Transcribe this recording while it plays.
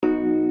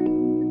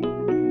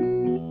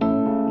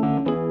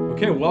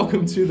Okay,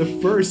 welcome to the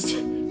first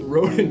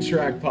Road and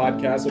Track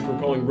podcast, which we're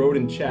calling Road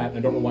and Chat. I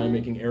don't know why I'm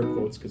making air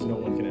quotes because no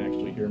one can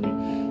actually hear me.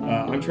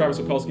 I'm Travis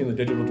Okulski, I'm the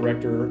digital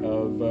director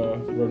of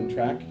Road and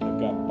Track. I've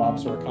got Bob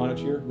Sorokonich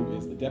here, who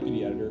is the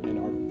deputy editor, and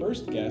our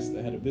first guest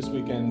ahead of this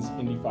weekend's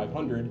Indy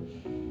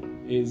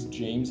 500 is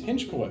James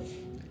Hinchcliffe.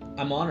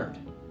 I'm honored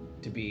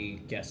to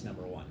be guest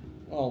number one.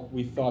 Well,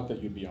 we thought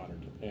that you'd be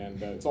honored,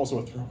 and it's also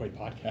a throwaway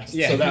podcast,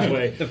 Yeah, so that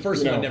way... the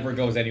first one never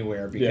goes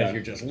anywhere because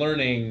you're just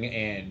learning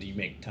and you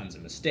make tons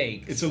of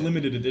mistakes. It's a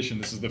limited edition.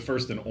 This is the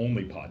first and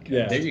only podcast.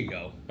 Yeah. There you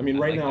go. I mean,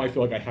 right now I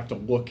feel like I have to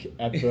look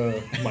at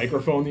the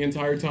microphone the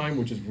entire time,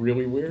 which is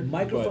really weird.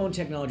 Microphone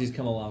technology's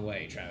come a long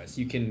way, Travis.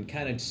 You can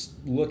kind of just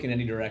look in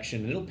any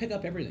direction and it'll pick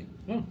up everything.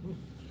 Oh,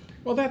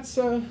 well, that's,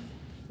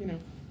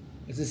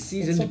 It's a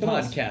seasoned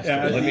podcaster.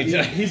 Yeah, let me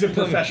tell you. He's a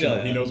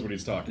professional. He knows what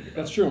he's talking about.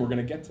 That's true. We're going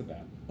to get to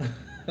that.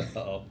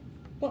 Uh-oh.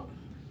 Well,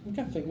 we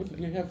got to think. We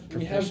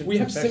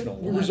Professional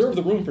reserve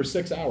the room for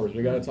 6 hours.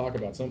 We got to talk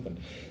about something.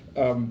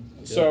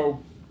 So,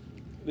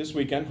 this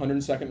weekend,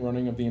 102nd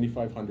running of the Indy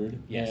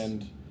 500, Yes.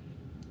 and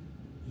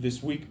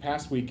this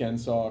past weekend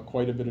saw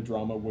quite a bit of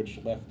drama, which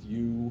left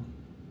you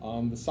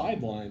on the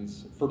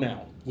sidelines for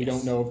now. We Yes.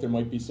 don't know if there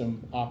might be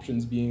some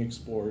options being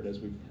explored, as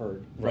we've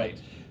heard. Right.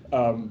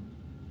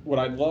 What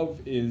I'd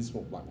love is,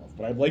 well, not love,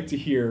 but I'd like to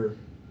hear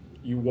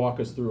you walk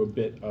us through a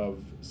bit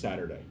of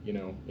Saturday. You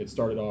know, it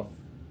started off,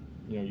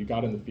 you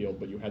got in the field,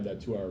 but you had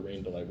that 2-hour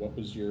rain delay. What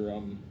was your,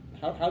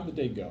 how'd the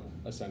day go,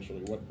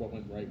 essentially? What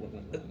went right, what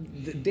went wrong?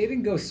 The day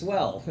didn't go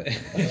swell,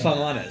 if I'm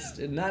honest.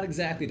 Not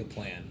exactly the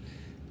plan.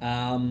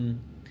 The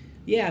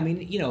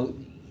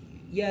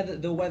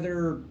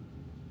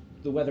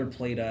weather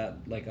played a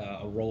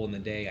role in the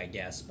day, I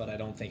guess, but I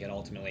don't think it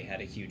ultimately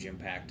had a huge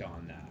impact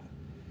on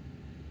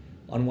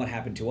what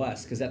happened to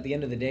us. Because at the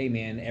end of the day,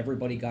 man,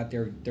 everybody got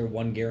their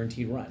one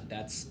guaranteed run.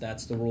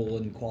 That's the rule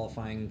in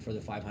qualifying for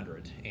the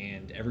 500,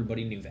 and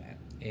everybody knew that.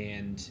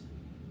 And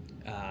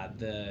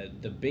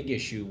the big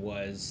issue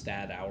was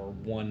that our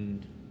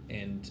one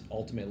and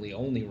ultimately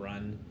only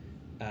run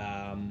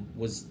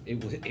was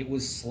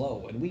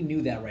slow, and we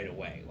knew that right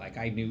away. Like,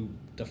 I knew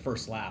the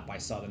first lap, I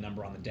saw the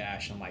number on the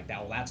dash, and I'm like,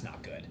 that's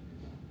not good.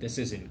 This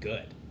isn't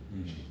good.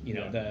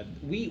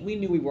 Mm-hmm. We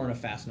knew we weren't a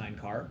Fast 9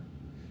 car.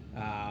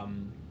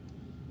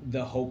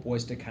 The hope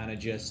was to kind of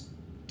just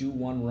do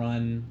one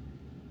run,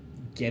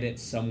 get it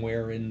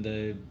somewhere in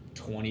the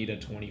 20 to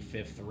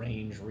 25th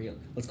range,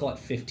 let's call it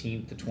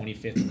 15th to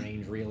 25th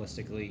range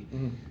realistically,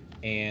 mm-hmm.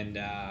 and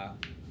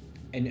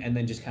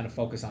then just kind of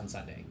focus on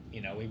Sunday.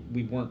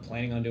 We weren't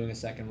planning on doing a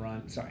second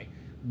run. Sorry,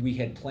 we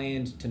had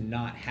planned to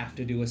not have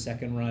to do a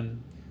second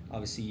run.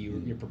 Obviously,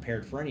 you're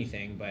prepared for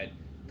anything, but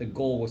the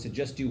goal was to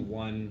just do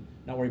one,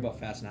 not worry about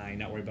Fast 9,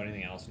 not worry about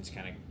anything else, and just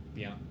kind of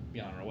be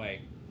on our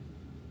way.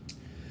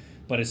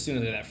 But as soon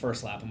as that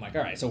first lap, I'm like,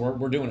 all right, so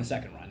we're doing a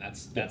second run. That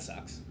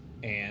sucks.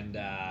 And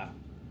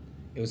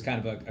it was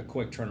kind of a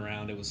quick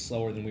turnaround. It was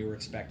slower than we were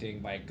expecting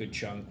by a good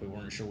chunk. We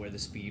weren't sure where the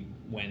speed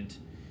went.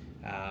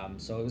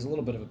 So it was a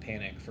little bit of a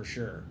panic for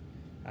sure.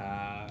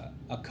 A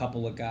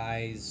couple of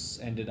guys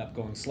ended up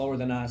going slower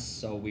than us,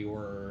 so we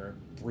were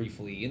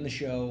briefly in the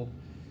show.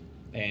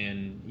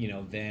 And,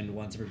 then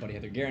once everybody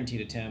had their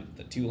guaranteed attempt,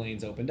 the 2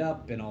 lanes opened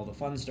up and all the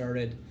fun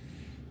started.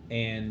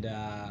 And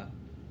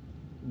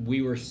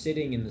we were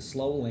sitting in the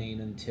slow lane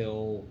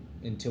until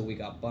we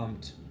got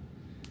bumped,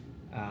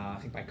 I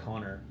think by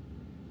Connor,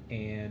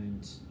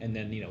 and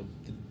then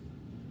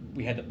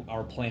we had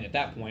our plan at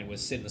that point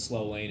was sit in the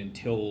slow lane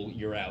until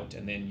you're out,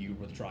 and then you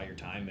withdraw your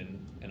time and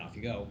off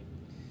you go.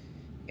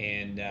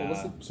 And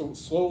so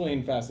slow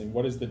lane, fast lane.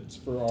 What is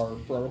for our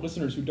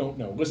listeners who don't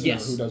know?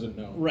 Who doesn't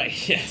know?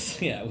 Right.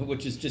 Yes. Yeah.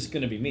 Which is just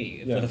going to be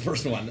me for the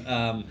first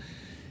one.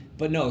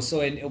 But no,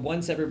 so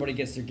once everybody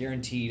gets their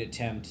guaranteed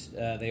attempt,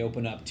 they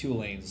open up 2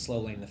 lanes, the slow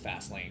lane and the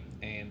fast lane.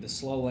 And the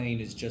slow lane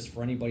is just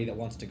for anybody that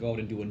wants to go out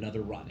and do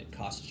another run. It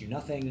costs you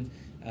nothing.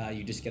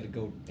 You just got to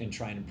go and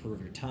try and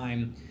improve your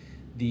time.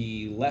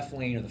 The left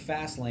lane or the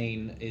fast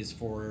lane is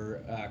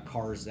for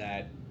cars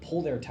that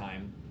pull their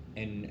time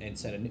and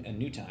set a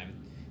new time.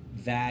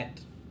 That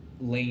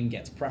lane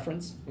gets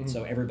preference, mm-hmm.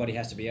 So everybody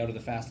has to be out of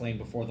the fast lane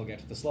before they'll get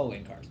to the slow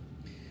lane cars.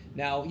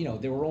 Now,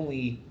 there were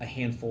only a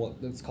handful,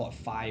 let's call it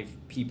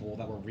 5 people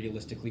that were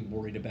realistically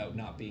worried about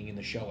not being in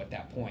the show at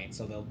that point.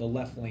 So the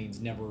left lane's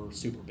never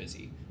super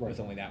busy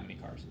with only that many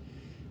cars.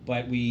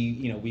 But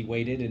we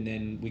waited, and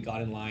then we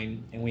got in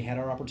line and we had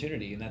our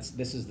opportunity. And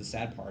this is the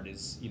sad part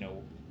is,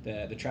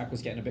 the track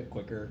was getting a bit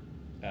quicker.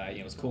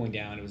 It was cooling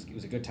down. It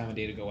was a good time of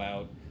day to go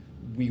out.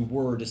 We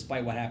were,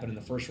 despite what happened in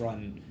the first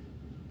run,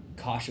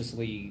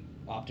 cautiously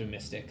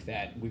optimistic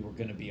that we were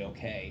going to be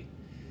okay.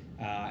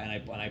 And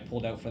I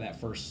pulled out for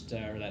that first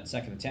or that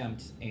second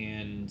attempt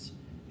and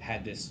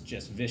had this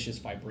just vicious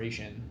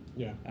vibration,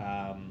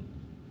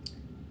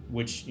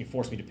 which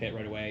forced me to pit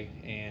right away.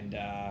 And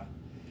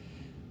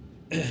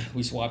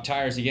we swapped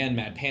tires again,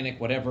 mad panic,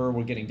 whatever.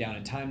 We're getting down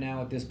in time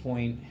now at this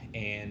point,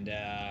 and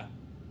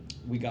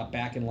we got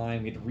back in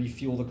line. We had to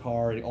refuel the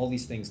car. All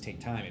these things take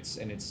time. It's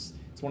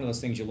one of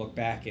those things you look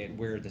back at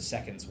where the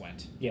seconds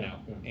went,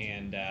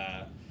 and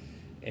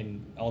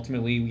And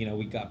ultimately,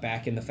 we got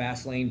back in the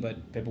fast lane,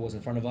 but Pippa was in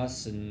front of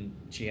us, and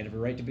she had every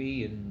right to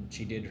be, and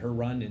she did her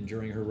run, and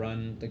during her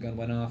run, the gun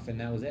went off, and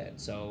that was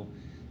it. So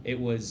it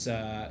was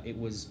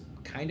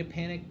kind of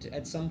panicked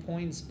at some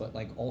points, but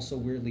like also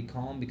weirdly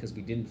calm because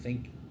we didn't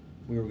think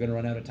we were going to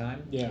run out of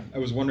time. Yeah. I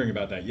was wondering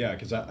about that,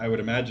 because I would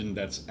imagine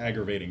that's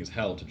aggravating as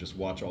hell to just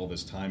watch all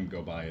this time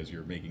go by as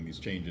you're making these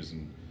changes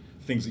and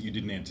things that you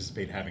didn't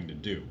anticipate having to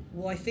do.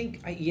 Well, I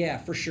think,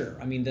 for sure.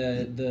 I mean,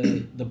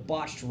 the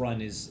botched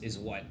run is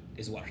what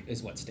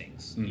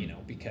stings,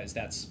 because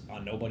that's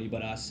on nobody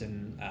but us,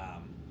 and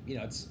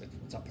it's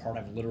a part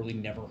I've literally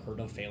never heard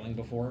of failing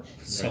before,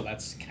 so right.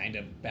 That's kind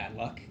of bad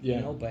luck,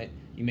 but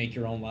you make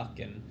your own luck,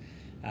 and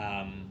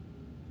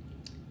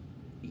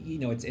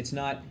it's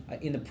not.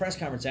 In the press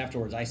conference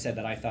afterwards, I said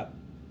that I thought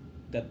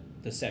that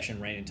the session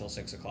ran until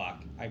 6:00.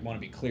 I want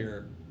to be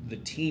clear, the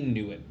team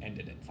knew it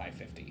ended at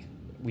 5:50.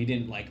 We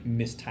didn't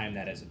mistime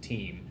that as a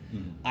team.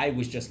 Mm-hmm. I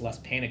was just less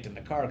panicked in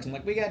the car because I'm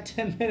like, we got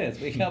 10 minutes.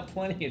 We got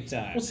plenty of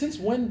time. Well, since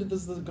when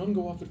does the gun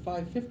go off at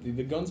 5:50?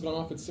 The gun's gone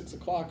off at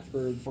 6:00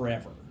 for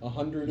forever.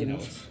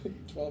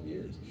 112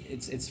 years.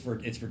 It's for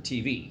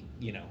TV.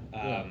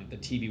 The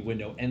TV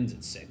window ends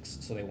at 6,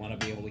 so they want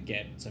to be able to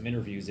get some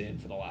interviews in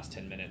for the last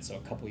 10 minutes. So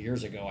a couple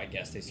years ago, I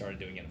guess they started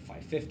doing it at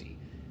 5:50.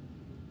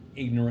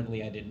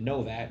 Ignorantly, I didn't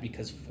know that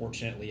because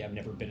fortunately I've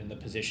never been in the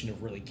position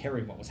of really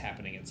caring what was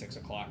happening at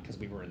 6:00 because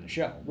we were in the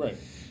show. Right.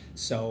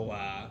 So,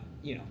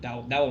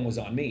 that one was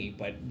on me,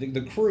 but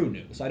the crew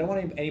knew. So I don't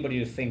want anybody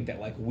to think that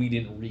we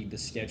didn't read the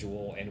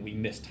schedule and we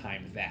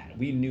mistimed that.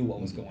 We knew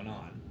what was going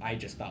on. I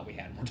just thought we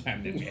had more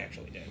time than we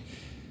actually did.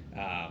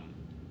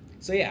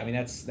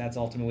 That's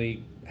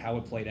ultimately how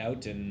it played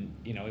out, and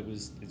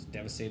it's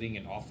devastating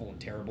and awful and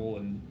terrible,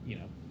 and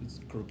it's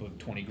a group of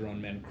 20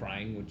 grown men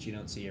crying, which you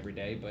don't see every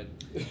day, but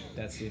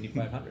that's the Indy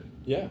 500.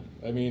 Yeah,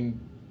 I mean,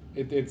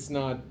 it's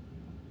not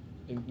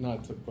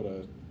to put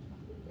a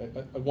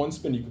one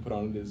spin you can put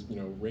on it is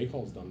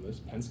Rahaal's done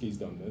this, Penske's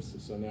done this,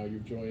 so now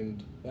you've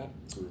joined that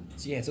group.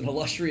 So it's an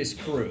illustrious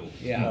crew.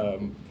 Yeah.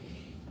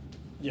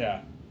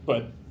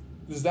 But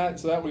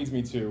that leads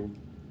me to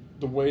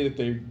the way that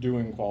they're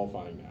doing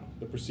qualifying now.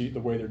 The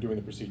way they're doing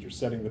the procedure,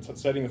 setting the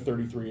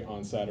 33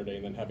 on Saturday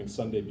and then having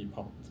Sunday be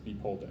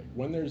pole day.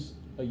 When there's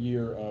a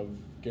year of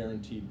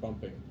guaranteed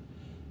bumping,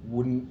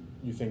 wouldn't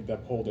you think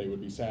that pole day would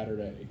be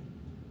Saturday?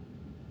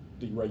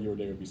 The regular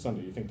day would be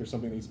Sunday. You think there's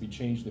something that needs to be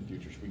changed in the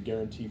future? Should we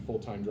guarantee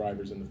full-time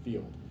drivers in the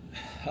field?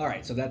 All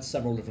right, so that's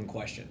several different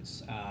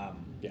questions.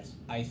 Yes.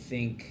 I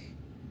think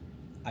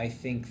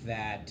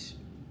that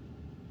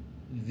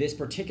this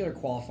particular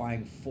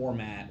qualifying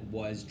format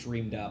was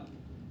dreamed up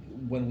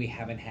when we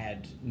haven't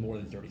had more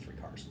than 33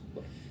 cars.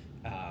 Right.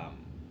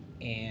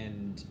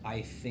 And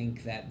I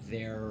think that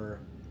there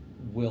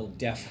will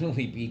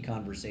definitely be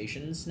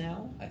conversations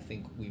now. I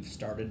think we've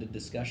started a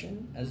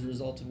discussion as a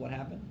result of what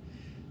happened.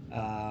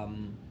 I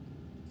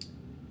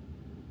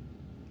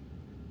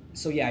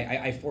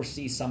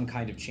foresee some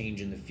kind of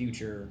change in the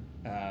future,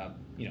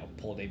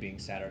 pole day being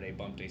Saturday,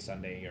 bump day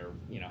Sunday, or,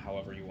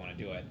 however you want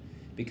to do it.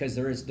 Because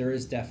there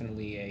is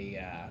definitely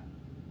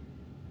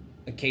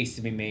a case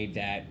to be made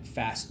that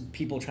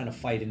people trying to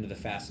fight into the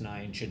Fast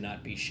 9 should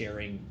not be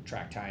sharing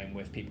track time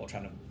with people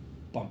trying to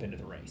bump into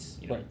the race.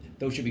 Right.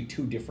 Those should be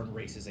two different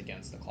races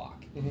against the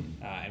clock.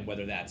 Mm-hmm. And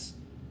whether that's,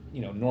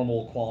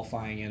 normal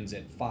qualifying ends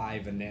at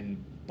 5 and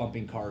then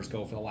bumping cars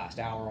go for the last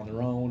hour on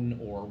their own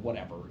or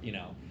whatever,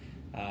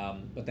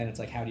 But then it's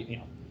how do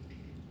you,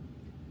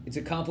 it's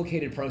a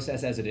complicated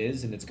process as it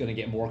is, and it's going to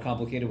get more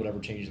complicated whatever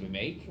changes we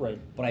make. Right.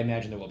 But I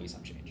imagine there will be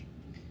some change.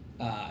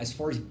 As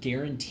far as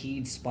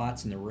guaranteed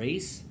spots in the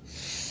race,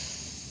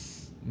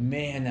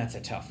 man, that's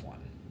a tough one.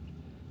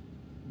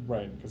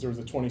 Right, because there was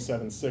a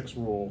 27-6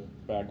 rule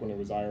back when it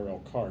was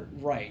IRL kart.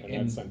 Right.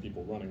 And that sent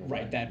people running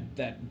away. Right,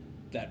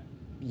 that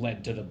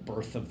led to the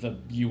birth of the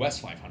US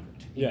 500.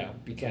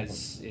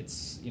 Because exactly.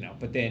 It's,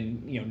 but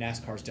then,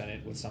 NASCAR's done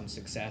it with some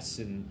success,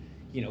 and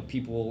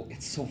people,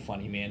 it's so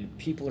funny, man.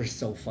 People are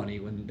so funny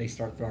when they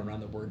start throwing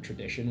around the word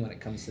tradition when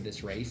it comes to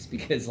this race,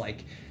 because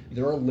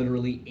there are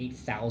literally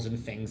 8,000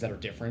 things that are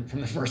different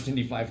from the first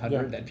Indy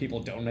 500 that people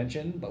don't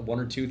mention, but one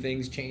or two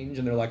things change,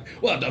 and they're like,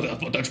 well,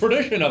 that's the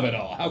tradition of it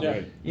all. How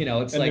great.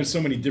 It's and there's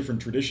so many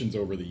different traditions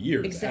over the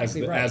years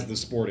exactly as the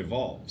sport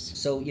evolves.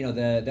 So,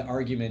 the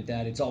argument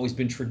that it's always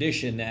been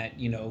tradition that,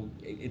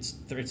 it's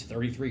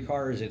 33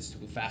 cars, it's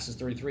the fastest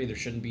 33, there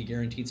shouldn't be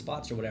guaranteed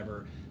spots or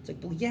whatever.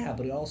 It's well, yeah,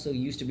 but it also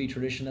used to be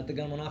tradition that the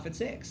gun went off at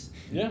 6.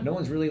 Yeah. No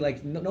one's really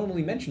no one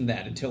really mentioned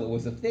that until it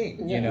was a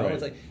thing. Right.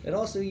 It's it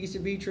also used to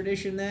be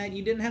tradition that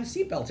you didn't have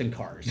seatbelts in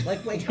cars.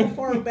 Like how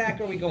far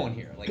back are we going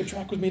here? The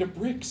track was made of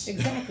bricks.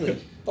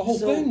 Exactly. The whole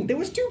thing. There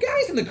was 2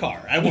 guys in the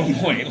car at one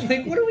point.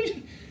 What are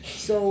we?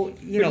 So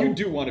But you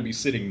do want to be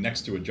sitting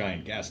next to a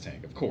giant gas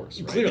tank, of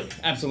course. Right? Clearly,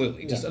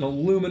 absolutely. Just an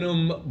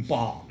aluminum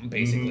bomb,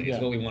 basically, is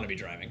what we want to be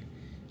driving.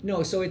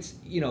 No, so it's,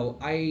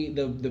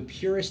 the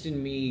purist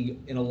in me,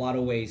 in a lot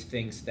of ways,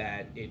 thinks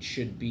that it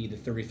should be the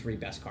 33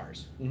 best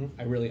cars.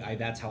 Mm-hmm.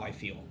 That's how I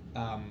feel.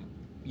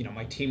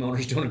 my team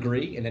owners don't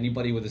agree, and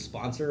anybody with a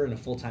sponsor and a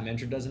full-time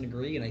entrant doesn't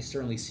agree, and I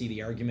certainly see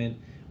the argument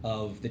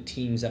of the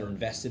teams that are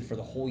invested for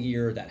the whole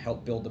year, that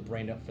help build the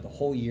brand up for the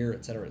whole year,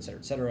 et cetera, et cetera,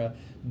 et cetera,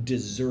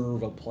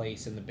 deserve a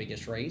place in the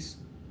biggest race.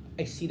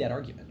 I see that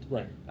argument.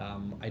 Right.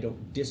 I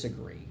don't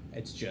disagree.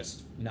 It's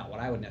just not what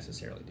I would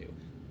necessarily do.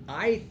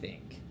 I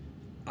think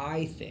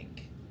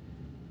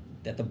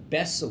that the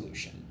best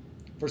solution,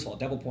 first of all,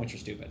 double points are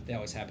stupid. They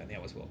always happen. They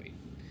always will be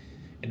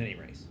in any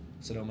race.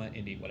 Sonoma,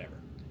 Indy, whatever.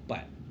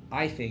 But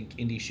I think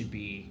Indy should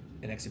be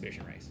an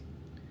exhibition race.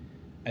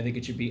 I think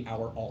it should be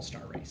our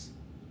all-star race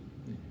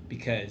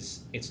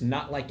because it's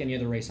not like any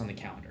other race on the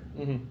calendar.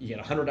 Mm-hmm. You get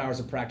 100 hours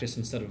of practice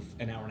instead of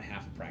an hour and a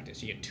half of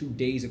practice. You get 2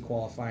 days of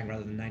qualifying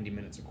rather than 90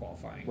 minutes of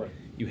qualifying. Right.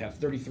 You have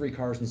 33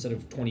 cars instead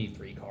of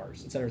 23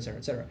 cars, et cetera, et cetera,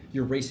 et cetera.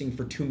 You're racing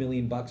for $2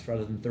 million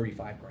rather than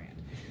 35 grand.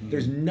 Mm-hmm.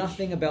 There's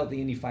nothing about the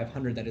Indy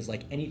 500 that is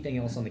like anything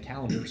else on the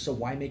calendar, so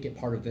why make it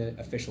part of the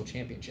official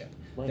championship?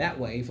 Right. That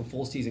way, if a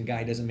full season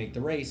guy doesn't make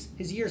the race,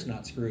 his year's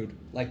not screwed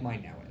like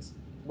mine now is.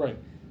 Right.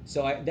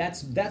 So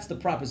that's the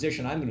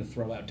proposition I'm going to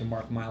throw out to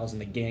Mark Miles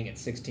and the gang at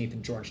 16th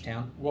in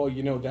Georgetown. Well,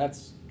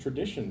 that's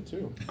tradition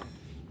too.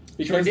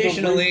 Because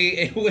traditionally,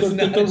 it was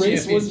not the a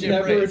race was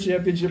never race. a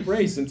championship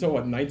race until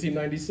what,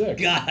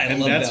 1996. God, I and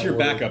love that's that your word.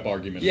 backup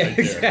argument. Yeah, right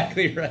there.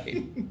 exactly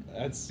right.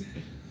 That's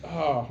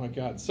oh my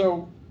God.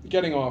 So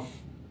getting off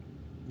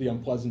the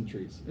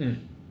unpleasantries. A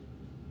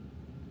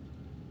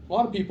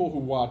lot of people who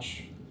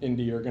watch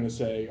Indy are going to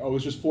say, "Oh,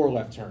 it's just 4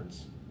 left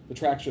turns. The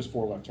track's just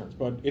 4 left turns."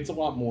 But it's a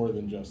lot more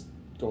than just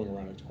going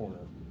around a corner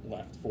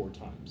left 4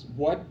 times.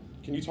 What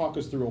can you talk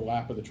us through a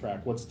lap of the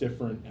track? What's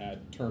different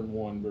at turn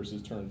 1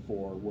 versus turn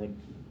 4?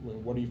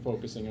 What are you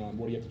focusing on?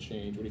 What do you have to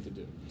change? What do you have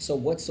to do? So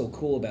what's so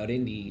cool about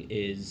Indy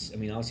is,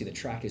 obviously the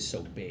track is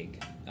so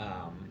big,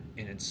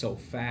 and it's so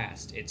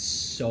fast. It's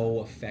so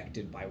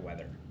affected by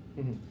weather,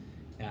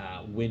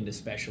 wind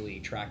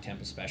especially, track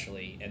temp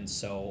especially, and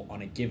so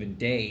on a given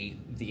day,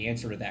 the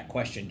answer to that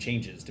question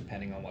changes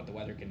depending on what the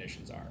weather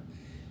conditions are.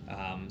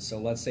 So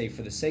let's say,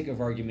 for the sake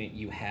of argument,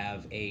 you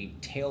have a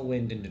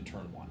tailwind into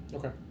turn 1.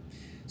 Okay.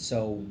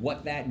 So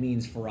what that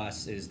means for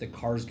us is the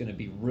car's going to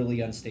be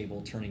really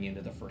unstable turning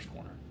into the first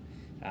corner.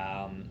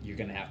 You're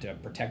going to have to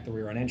protect the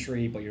rear on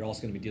entry, but you're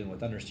also going to be dealing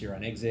with understeer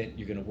on exit.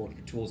 You're going to work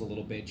your tools a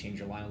little bit, change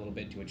your line a little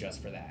bit to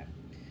adjust for that.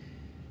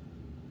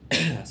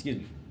 Excuse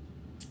me.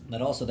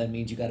 That also then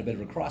means you got a bit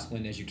of a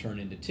crosswind as you turn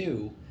into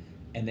 2,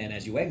 and then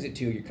as you exit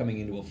 2, you're coming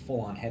into a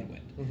full-on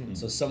headwind. Mm-hmm.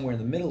 So somewhere in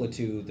the middle of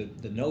 2,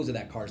 the nose of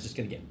that car is just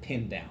going to get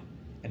pinned down,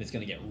 and it's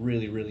going to get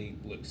really, really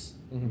loose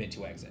mid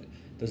to exit.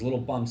 There's little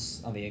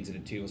bumps on the exit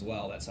of 2 as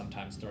well that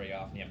sometimes throw you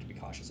off, and you have to be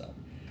cautious of.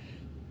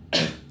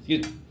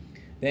 Excuse me.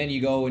 Then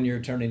you go and you're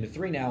turned into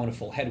 3 now in a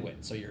full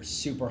headwind. So you're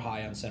super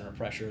high on center of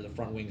pressure. The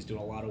front wing's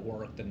doing a lot of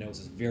work. The nose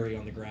is very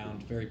on the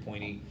ground, very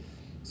pointy.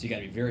 So you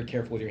got to be very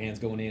careful with your hands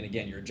going in.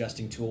 Again, you're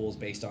adjusting tools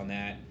based on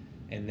that.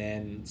 And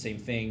then same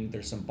thing,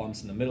 there's some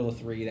bumps in the middle of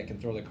 3 that can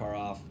throw the car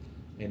off.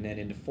 And then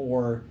into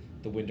 4,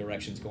 the wind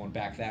direction's going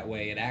back that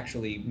way. It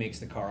actually makes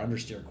the car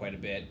understeer quite a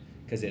bit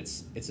because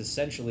it's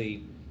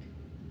essentially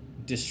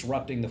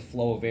disrupting the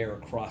flow of air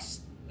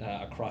across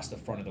the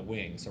front of the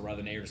wing. So rather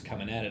than air just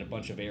coming at it, a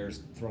bunch of air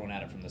is thrown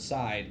at it from the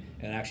side,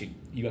 and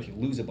you actually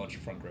lose a bunch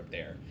of front grip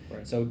there.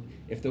 Right. So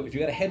if you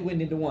got a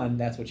headwind into 1,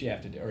 that's what you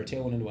have to do, or a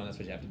tailwind into 1, that's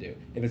what you have to do.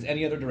 If it's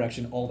any other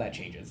direction, all that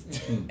changes.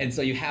 And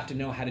so you have to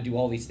know how to do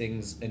all these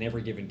things in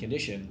every given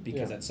condition,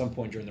 because at some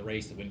point during the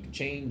race, the wind could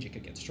change, it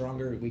could get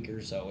stronger,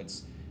 weaker. So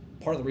it's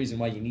part of the reason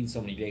why you need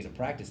so many days of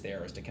practice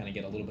there, is to kind of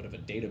get a little bit of a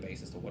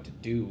database as to what to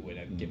do in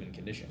a given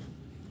condition.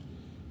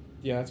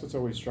 Yeah, that's what's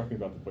always struck me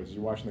about the place.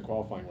 You're watching the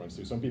qualifying runs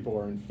too. Some people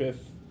are in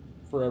 5th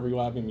for every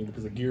lap.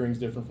 Because the gearing's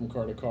different from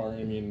car to car.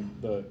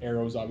 The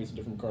arrow's obviously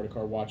different from car to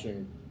car.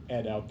 Watching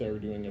Ed out there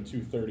doing a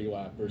 230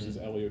 lap versus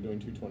Elio doing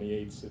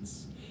 228s,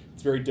 it's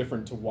very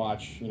different to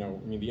watch.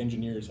 The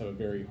engineers have a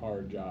very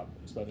hard job,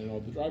 especially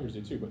the drivers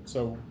do too. But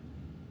so,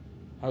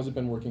 how's it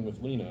been working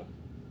with Lena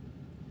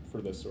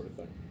for this sort of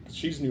thing? Because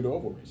she's new to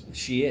oval racing.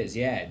 She is,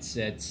 yeah. It's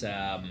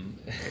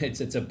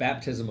a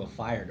baptism of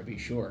fire, to be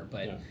sure.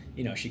 But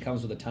she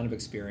comes with a ton of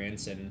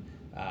experience, and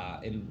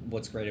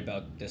what's great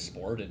about this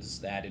sport is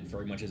that it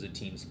very much is a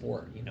team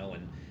sport.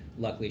 And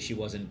luckily she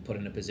wasn't put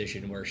in a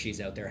position where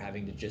she's out there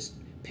having to just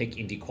pick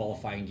Indy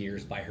qualifying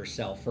gears by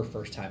herself her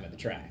first time at the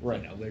track.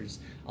 Right. There's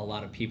a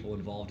lot of people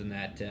involved in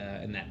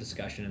that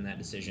discussion and that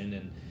decision,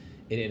 and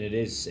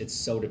it's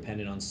so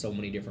dependent on so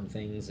many different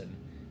things, and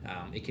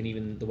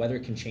the weather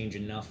can change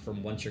enough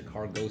from once your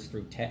car goes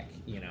through tech,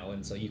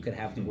 and so you could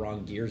have the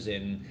wrong gears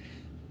in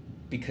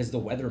because the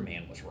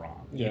weatherman was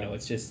wrong. Yeah.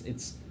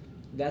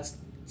 That's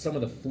some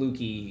of the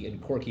fluky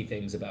and quirky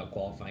things about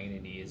qualifying in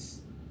Indy. Is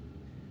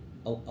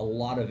a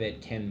lot of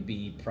it can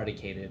be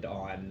predicated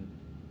on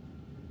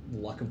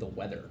luck of the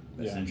weather,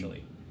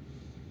 essentially.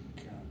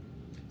 God.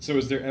 So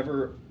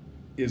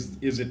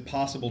is it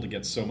possible to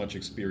get so much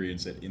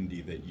experience at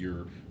Indy that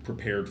you're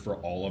prepared for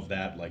all of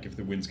that? Like, if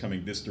the wind's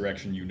coming this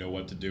direction, you know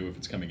what to do if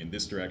it's coming in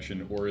this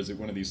direction? Or is it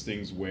one of these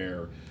things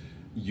where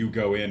you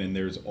go in and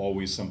there's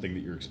always something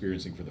that you're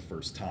experiencing for the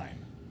first time?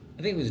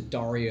 I think it was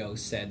Dario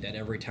said that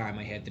every time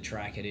I hit the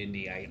track at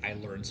Indy, I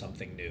learned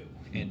something new.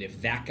 And if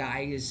that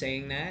guy is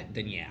saying that,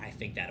 then yeah, I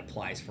think that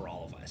applies for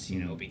all of us,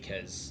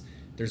 because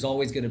there's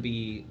always going to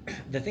be...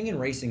 The thing in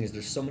racing is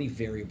there's so many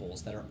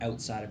variables that are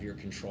outside of your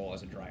control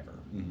as a driver,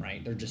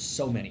 right? There are just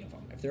so many of them.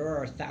 If there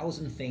are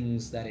 1,000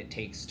 things that it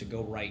takes to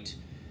go right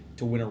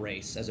to win a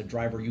race, as a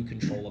driver, you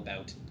control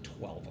about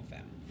 12 of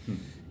them.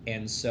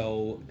 And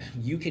so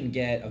you can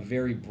get a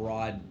very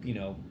broad,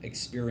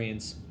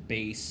 experience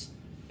base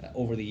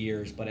over the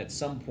years, but at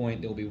some point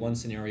there'll be one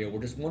scenario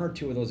where just one or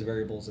two of those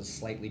variables is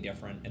slightly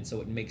different, and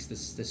so it makes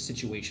this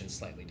situation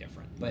slightly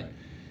different. But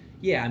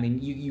yeah, I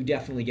mean, you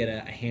definitely get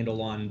a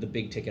handle on the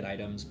big ticket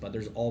items, but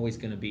there's always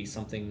going to be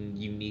something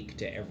unique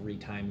to every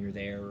time you're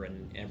there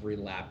and every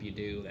lap you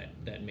do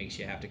that makes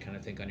you have to kind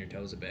of think on your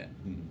toes a bit.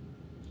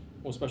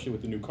 Well, especially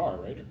with the new car,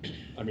 right?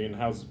 I mean,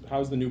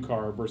 how's the new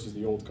car versus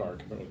the old car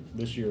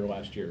this year or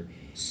last year?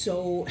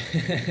 So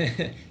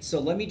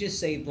let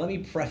me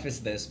preface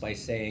this by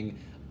saying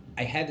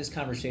I had this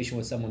conversation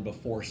with someone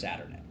before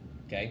Saturday,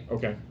 okay?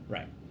 Okay.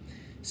 Right.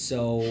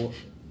 So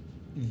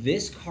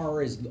this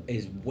car is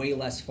way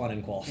less fun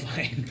in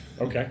qualifying.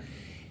 Okay.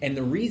 And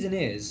the reason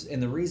is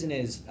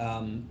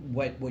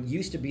what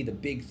used to be the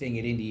big thing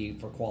at Indy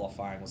for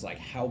qualifying was like,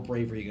 how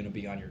brave are you going to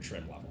be on your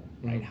trim level,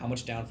 right? How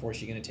much downforce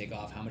are you going to take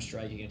off? How much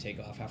drag are you going to take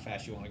off? How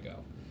fast you want to go?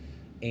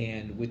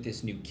 And with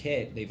this new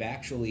kit, they've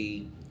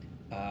actually,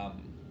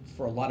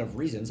 for a lot of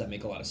reasons that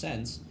make a lot of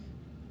sense,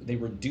 they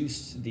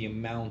reduced the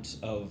amount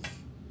of,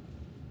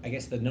 I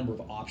guess, the number of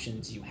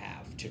options you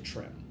have to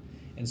trim.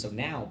 And so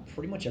now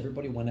pretty much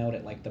everybody went out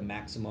at like the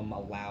maximum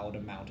allowed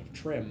amount of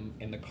trim,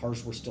 and the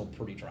cars were still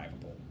pretty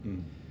drivable.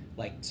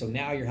 Like, so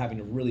now you're having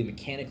to really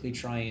mechanically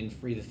try and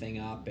free the thing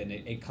up, and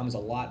it comes a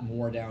lot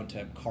more down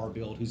to car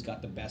build, who's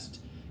got the best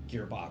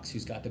gearbox,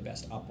 who's got the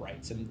best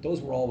uprights. And those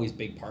were always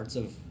big parts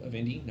of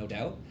Indy, no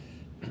doubt.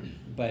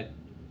 But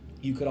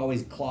you could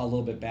always claw a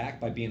little bit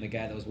back by being the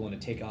guy that was willing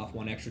to take off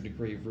one extra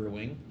degree of rear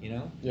wing,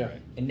 Yeah.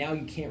 And now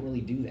you can't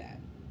really do that.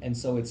 And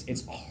so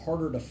it's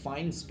harder to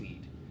find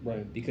speed.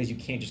 Right. Because you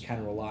can't just kind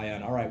of rely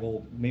on, all right,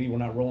 well, maybe we're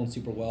not rolling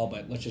super well,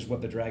 but let's just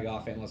whip the drag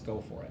off it and let's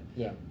go for it.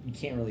 Yeah. You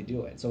can't really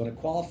do it. So in a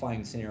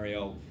qualifying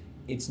scenario,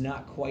 it's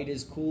not quite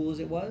as cool as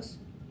it was.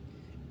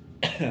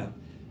 And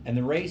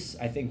the race,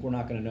 I think we're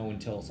not going to know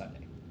until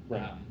Sunday.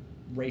 Right.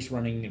 Race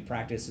running in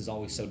practice is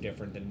always so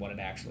different than what it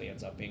actually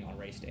ends up being on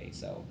race day.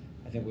 So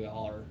I think we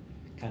all are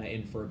kind of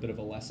in for a bit of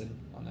a lesson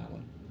on that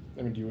one.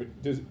 I mean,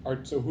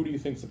 so who do you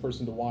think's the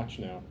person to watch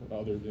now?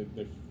 Other than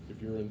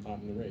if you're out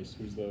in the race,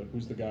 who's the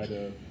guy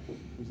to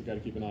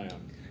keep an eye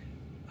on?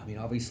 I mean,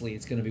 obviously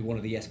it's going to be one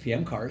of the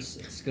SPM cars.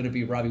 It's going to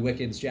be Robbie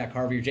Wickens, Jack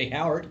Harvey, or Jay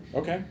Howard.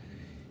 Okay.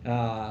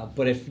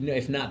 But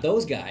if not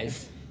those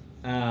guys,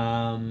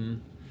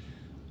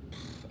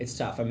 it's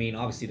tough. I mean,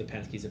 obviously the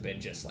Penske's have been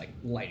just like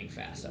lighting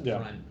fast up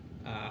front.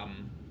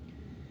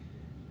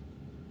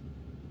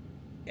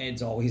 And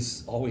it's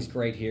always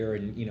great here,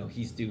 and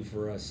he's due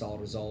for a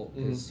solid result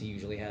because he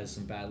usually has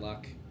some bad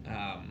luck.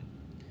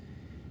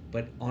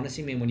 But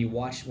honestly, man, when you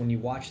watch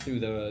through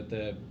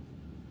the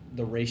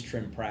race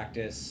trim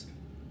practice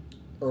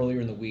earlier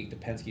in the week, the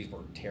Penske's were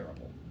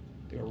terrible.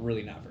 They were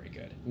really not very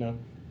good. No.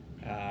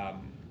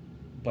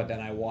 But then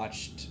I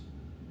watched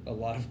a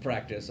lot of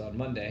practice on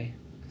Monday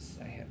because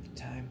I have the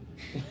time,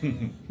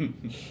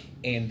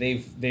 and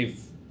they've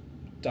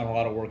done a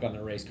lot of work on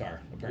their race car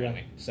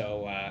apparently. Yeah.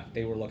 So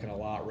they were looking a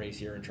lot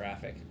racier in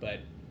traffic, but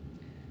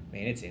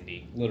man, it's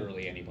Indy.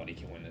 Literally anybody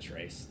can win this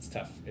race. It's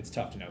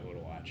tough to know who to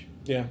watch.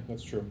 Yeah,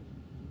 that's true.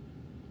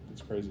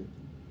 It's crazy.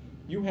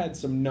 You had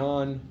some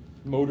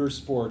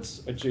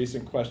non-motorsports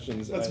adjacent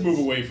questions. Let's move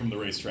away from the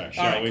racetrack,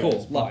 shall all right, we?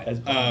 Cool. Love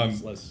it.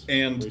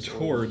 And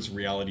towards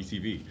reality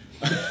TV.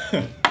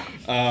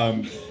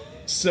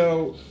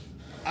 So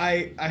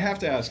I have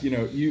to ask,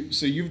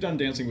 you've done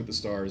Dancing with the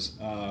Stars.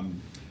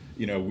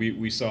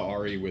 We saw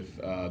Ari with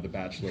The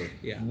Bachelor.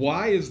 Yeah.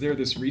 Why is there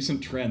this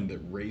recent trend that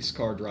race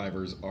car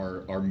drivers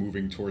are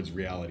moving towards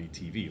reality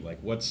TV? Like,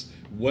 what's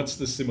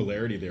the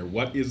similarity there?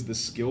 What is the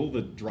skill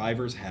that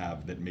drivers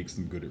have that makes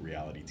them good at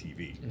reality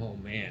TV? Oh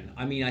man,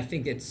 I mean, I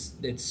think it's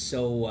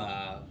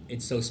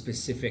so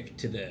specific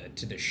to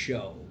the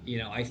show.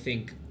 I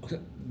think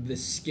the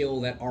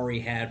skill that Ari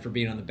had for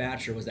being on The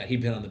Bachelor was that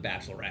he'd been on The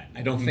Bachelorette.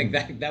 I don't think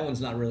that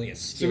one's not really a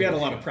skill. So we had a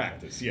lot of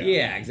practice, yeah.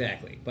 Yeah,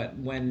 exactly. But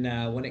when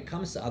it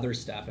comes to other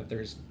stuff, if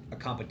there's a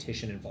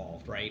competition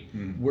involved, right,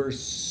 we're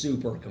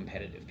super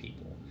competitive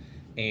people.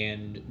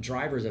 And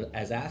drivers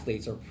as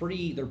athletes are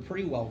pretty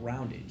well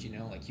rounded,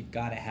 like you've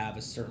got to have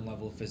a certain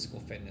level of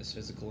physical fitness,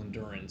 physical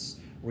endurance,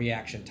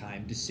 reaction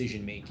time,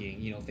 decision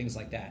making, things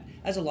like that,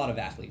 as a lot of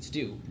athletes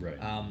do. Right.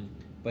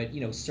 But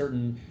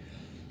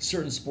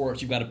certain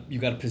sports you've got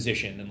a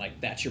position, and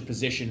like that's your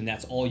position, and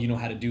that's all you know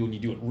how to do, and you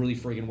do it really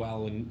friggin'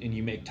 well, and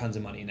you make tons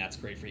of money, and that's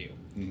great for you.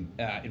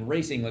 In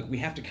racing, like we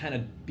have to kind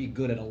of be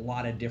good at a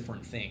lot of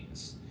different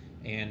things.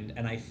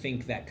 And I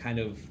think that kind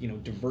of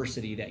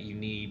diversity that you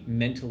need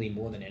mentally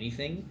more than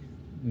anything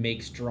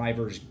makes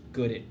drivers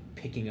good at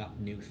picking up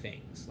new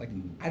things. Like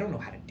I don't know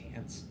how to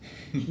dance.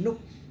 Nope.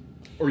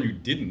 Or you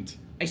didn't.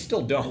 I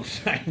still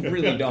don't. I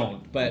really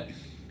don't. But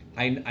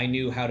I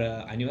knew how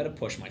to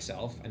push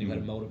myself. I knew how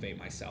to motivate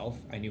myself.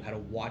 I knew how to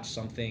watch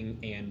something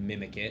and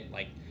mimic it.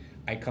 Like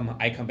I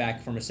come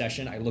back from a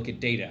session. I look at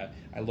data.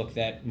 I look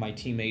that my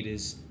teammate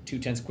is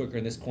 0.2 quicker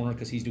in this corner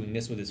because he's doing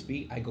this with his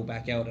feet. I go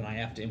back out and I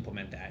have to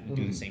implement that and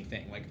do the same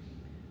thing. Like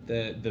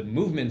the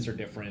movements are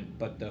different,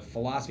 but the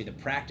philosophy, the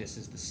practice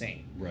is the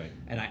same. Right.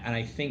 And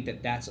I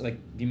think that's like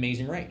The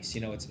Amazing Race.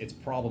 You know, it's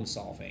problem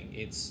solving.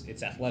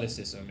 It's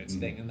athleticism. It's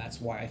thing, and that's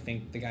why I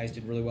think the guys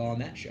did really well on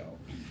that show.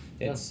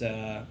 It's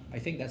I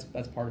think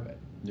that's part of it.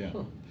 Yeah.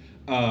 Huh.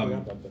 I forgot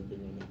about that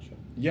being on that show.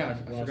 Yeah, I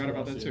forgot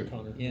about that too.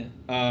 Connor. Yeah.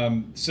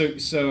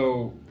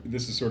 So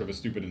this is sort of a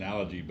stupid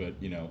analogy, but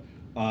you know,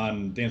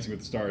 on Dancing with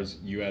the Stars,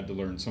 you had to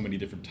learn so many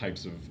different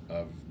types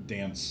of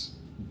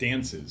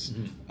dances.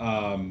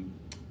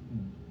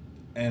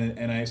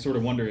 And I sort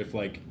of wonder if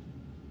like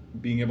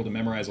being able to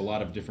memorize a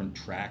lot of different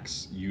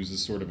tracks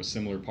uses sort of a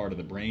similar part of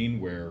the brain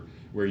where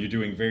you're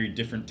doing very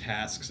different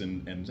tasks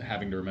and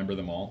having to remember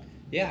them all.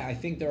 Yeah, I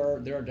think there are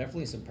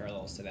definitely some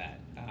parallels to that.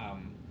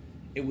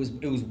 It was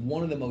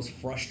one of the most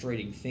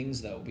frustrating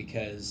things though,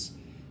 because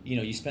you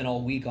know you spend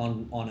all week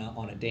on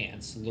a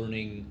dance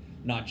learning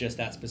not just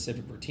that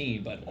specific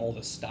routine, but all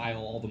the style,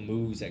 all the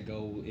moves that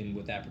go in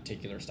with that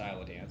particular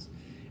style of dance,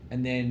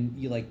 and then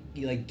you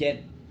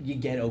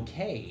get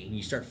okay and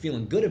you start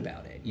feeling good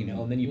about it, you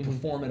know, and then you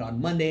perform it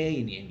on Monday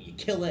and you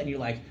kill it and you're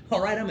like,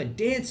 all right, I'm a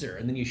dancer,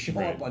 and then you show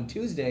up on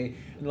Tuesday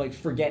and you're like,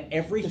 forget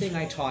everything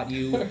I taught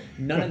you,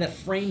 none of the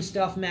frame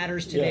stuff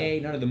matters today,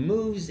 none of the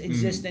moves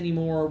exist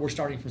anymore, we're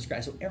starting from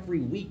scratch. So every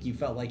week you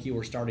felt like you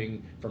were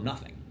starting from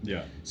nothing.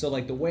 Yeah. So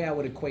like the way I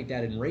would equate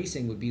that in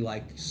racing would be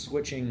like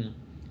switching,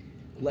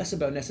 less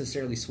about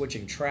necessarily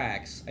switching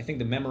tracks. I think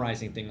the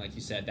memorizing thing, like you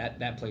said,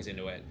 that plays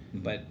into it.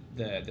 But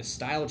the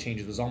style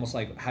changes was almost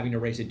like having to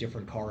race a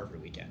different car every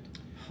weekend.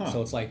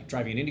 So it's like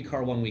driving an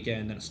IndyCar one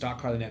weekend, then a stock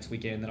car the next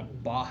weekend, then a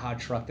Baja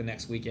truck the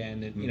next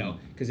weekend, and you know,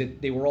 because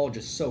they were all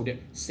just so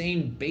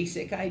same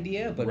basic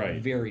idea, but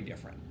very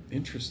different.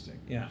 Interesting.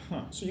 Yeah.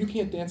 So you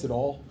can't dance at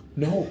all?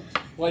 No.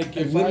 Like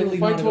if Literally I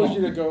not at told all.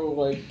 you to go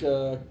like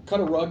cut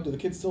a rug, do the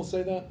kids still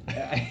say that?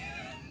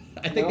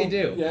 I think they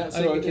do. Yeah, I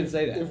so think the kids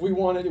say that. If we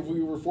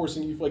were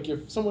forcing you, like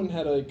if someone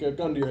had like a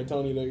gun to your head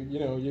telling you to, you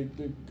know, you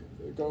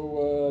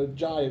go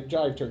jive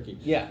turkey.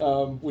 Yeah.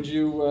 Would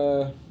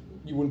you?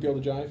 You wouldn't be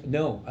able to jive?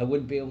 No, I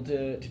wouldn't be able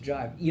to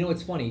jive. You know,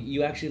 it's funny.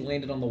 You actually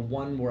landed on the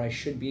one where I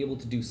should be able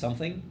to do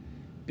something,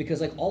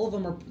 because like all of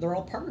them they're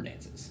all partner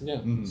dances. Yeah.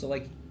 So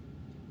like,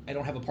 I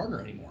don't have a partner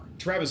anymore.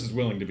 Travis is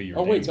willing to be your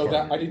Oh wait, dance so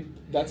partner.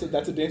 that's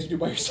a dance you do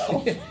by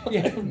yourself? Yeah, I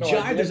have no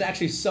jive. idea. There's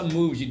actually some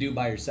moves you do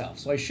by yourself.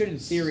 So I should, in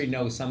theory,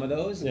 know some of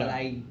those. Yeah.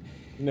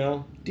 But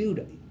No.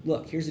 dude,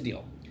 look. Here's the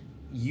deal.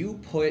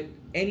 You put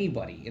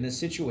anybody in a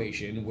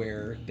situation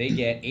where they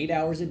get 8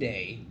 hours a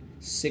day,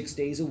 6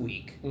 days a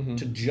week,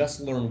 to just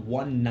learn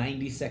one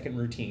 90-second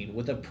routine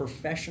with a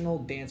professional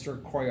dancer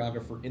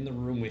choreographer in the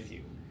room with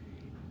you.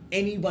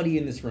 Anybody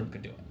in this room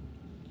could do it.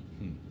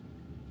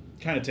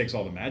 Kind of takes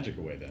all the magic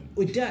away then.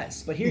 It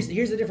does, but here's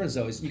the difference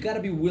though: is you got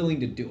to be willing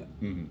to do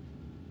it.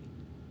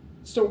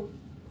 So,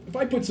 if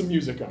I put some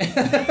music on,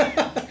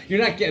 You're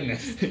not getting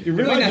this. You're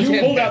really If not you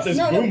getting pulled out this.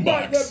 this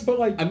boombox. but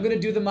like, I'm gonna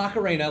do the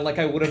Macarena like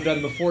I would have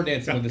done before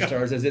Dancing with the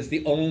Stars, as it's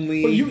the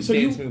only so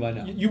dance move I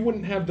know. You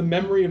wouldn't have the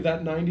memory of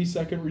that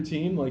 90-second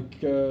routine, like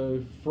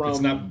from. It's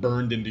not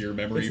burned into your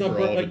memory It's for not all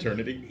burned- of like,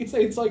 eternity.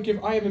 It's like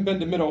if I haven't been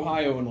to Mid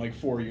Ohio in like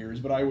 4 years,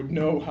 but I would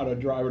know how to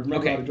drive. I would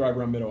remember Okay. how to drive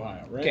around Mid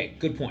Ohio, right? Okay,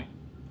 good point.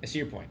 I see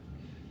your point.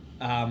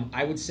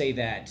 I would say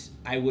that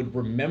I would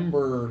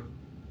remember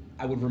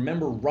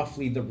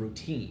roughly the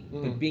routine,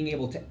 but being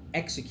able to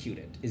execute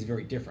it is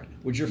very different.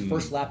 Would your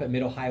first lap at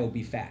Mid Ohio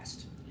be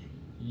fast?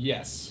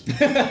 Yes.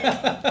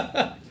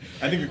 I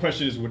think the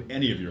question is, would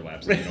any of your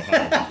laps in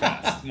Ohio be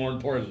fast? More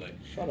importantly.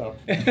 Shut up.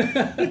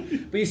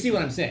 But you see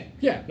what I'm saying?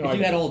 Yeah, no, if I you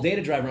get had it. all day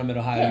to drive around Mid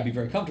Ohio, Yeah. you'd be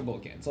very comfortable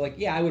again. So like,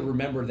 yeah, I would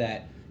remember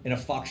that in a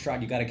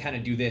foxtrot, you got to kind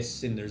of do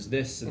this, and there's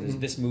this, and there's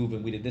this move,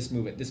 and we did this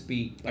move at this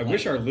beat. I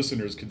wish our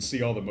listeners could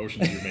see all the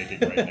motions you're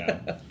making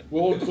right now.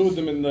 We'll include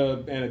them in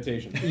the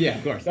annotation. Yeah,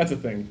 of course. That's a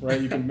thing,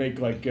 right? You can make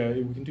like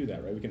we can do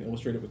that, right? We can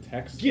illustrate it with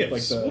text.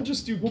 GIFs. Like We'll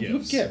just do We'll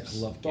GIFs. GIFs.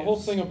 I love the whole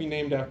GIFs. thing will be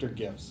named after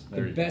GIFs.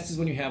 There The you best is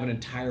when you have an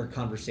entire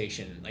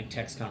conversation, like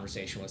text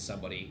conversation with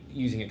somebody,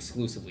 using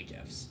exclusively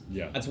GIFs.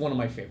 Yeah. That's one of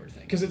my favorite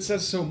things. Because it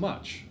says so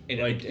much. It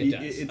like, does.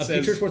 A says,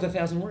 picture's worth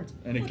 1,000 words.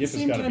 and a At GIF the has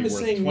same got to time be as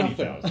worth saying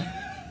 20,000.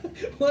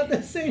 Well, at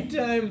the same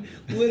time,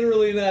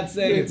 literally not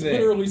saying It's a thing.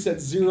 literally said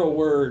 0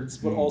 words,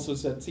 but also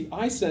said, see,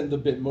 I send the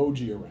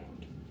Bitmoji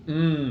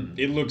around.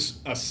 It looks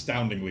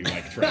astoundingly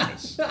like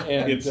Travis.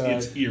 And,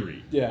 it's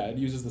eerie. Yeah, it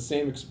uses the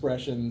same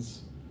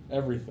expressions,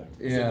 everything.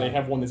 So Yeah. they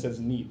have one that says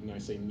neat, and I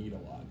say neat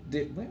a lot.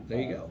 Well,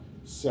 there you go.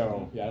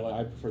 So, yeah,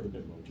 I prefer the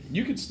Bitmoji.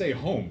 You could stay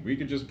home. We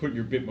could just put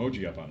your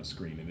Bitmoji up on a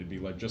screen, and it'd be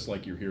like just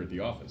like you're here at the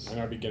office. And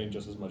I'd be getting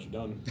just as much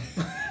done.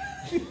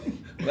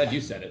 Glad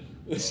you said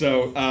it.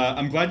 So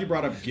I'm glad you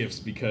brought up GIFs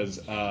because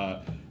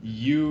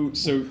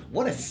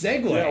What a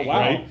segue! Yeah, wow.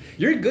 Right?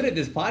 You're good at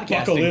this podcasting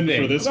Buckle in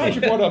thing. for this I'm glad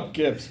you one. brought up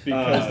gifts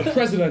because the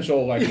presidential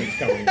election's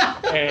coming,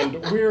 and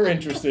we're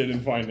interested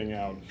in finding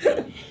out.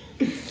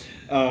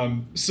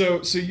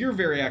 So you're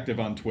very active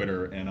on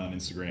Twitter and on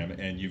Instagram,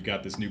 and you've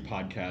got this new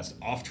podcast,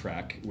 Off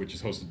Track, which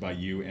is hosted by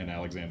you and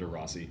Alexander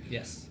Rossi.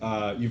 Yes.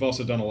 You've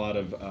also done a lot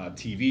of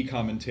TV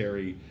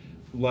commentary.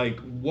 Like,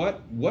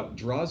 what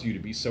draws you to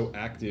be so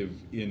active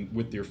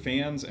with your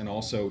fans and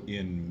also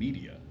in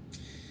media?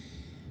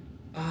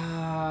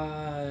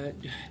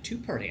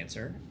 Two-part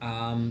answer.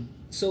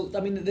 So,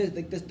 I mean,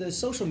 the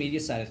social media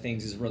side of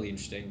things is really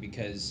interesting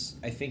because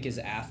I think as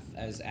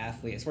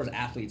athletes, as far as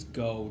athletes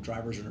go,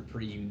 drivers are in a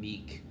pretty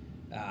unique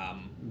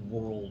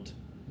world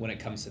when it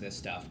comes to this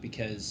stuff.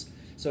 Because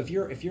so if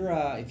you're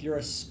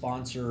a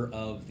sponsor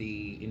of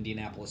the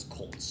Indianapolis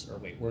Colts, or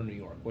wait, we're in New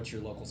York. What's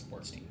your local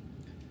sports team?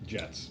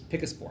 Jets.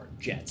 Pick a sport.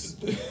 Jets.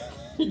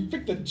 You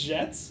picked the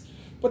Jets?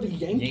 But the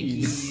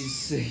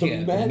Yankees, the yeah,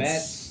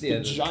 Mets, yeah,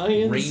 the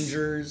Giants,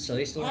 Rangers. Are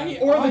they still around?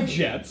 Or the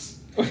Jets.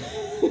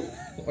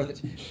 Or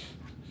if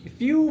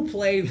you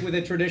play with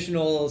a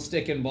traditional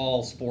stick and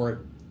ball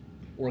sport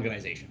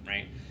organization,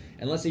 right?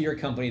 And let's say you're a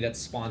company that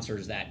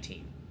sponsors that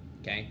team,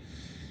 okay?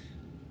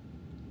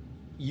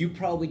 You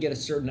probably get a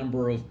certain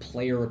number of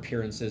player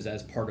appearances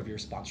as part of your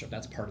sponsorship.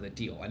 That's part of the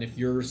deal. And if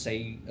you're,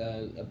 say,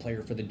 a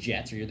player for the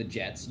Jets, or you're the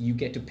Jets, you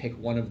get to pick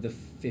one of the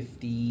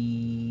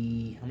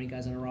 50... How many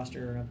guys on a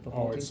roster on a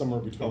football team? It's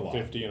somewhere between A lot.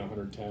 50 and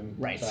 110.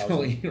 Right,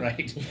 so,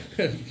 right.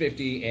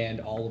 50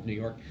 and all of New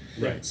York.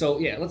 Right. So,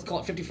 yeah, let's call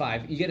it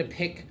 55. You get to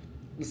pick...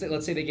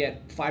 Let's say they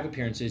get 5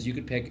 appearances. You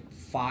could pick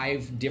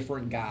 5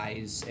 different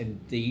guys,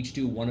 and they each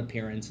do 1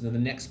 appearance. And then the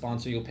next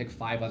sponsor, you'll pick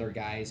 5 other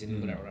guys, and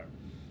whatever.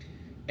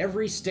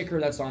 Every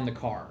sticker that's on the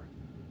car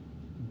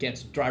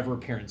gets driver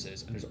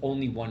appearances, and there's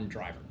only 1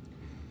 driver.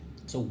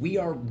 So we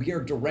are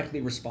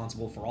directly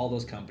responsible for all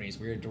those companies.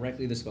 We are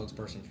directly the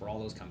spokesperson for all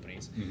those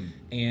companies,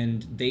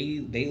 and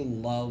they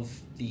love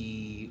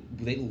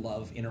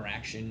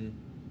interaction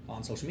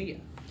on social media.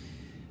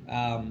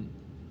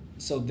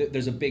 So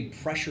there's a big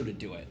pressure to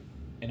do it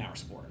in our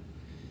sport.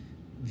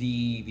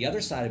 The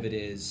other side of it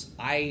is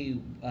I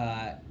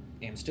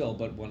am still,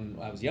 but when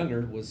I was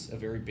younger, was a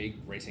very big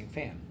racing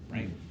fan,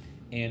 right?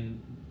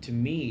 And to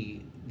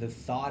me, the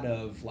thought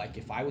of, like,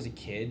 if I was a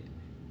kid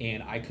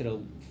and I could have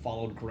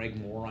followed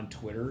Greg Moore on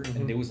Twitter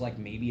and there was, like,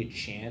 maybe a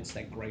chance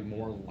that Greg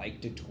Moore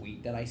liked a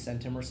tweet that I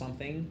sent him or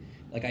something,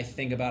 like, I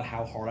think about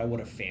how hard I would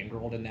have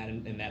fangirled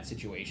in that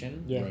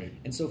situation. Yeah. Right.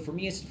 And so for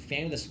me, as a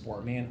fan of the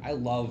sport, man, I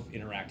love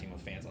interacting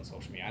with fans on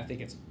social media. I think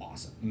it's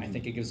awesome. I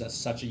think it gives us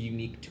such a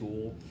unique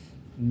tool.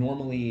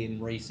 Normally in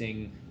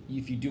racing,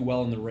 if you do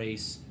well in the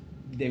race,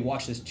 they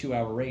watch this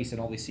 2-hour race and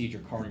all they see is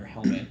your car and your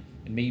helmet.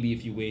 And maybe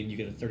if you win, you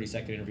get a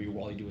 30-second interview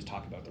where all you do is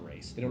talk about the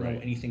race. They don't know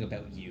anything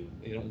about you.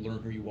 They don't learn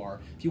who you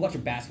are. If you watch a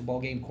basketball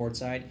game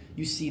courtside,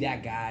 you see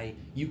that guy.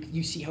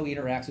 You see how he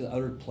interacts with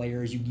other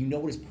players. You know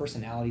what his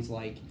personality's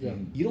like. Yeah.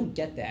 You don't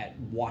get that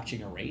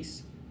watching a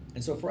race.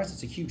 And so for us,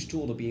 it's a huge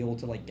tool to be able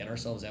to, like, get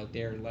ourselves out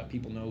there and let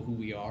people know who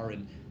we are.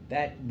 And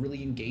that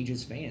really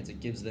engages fans. It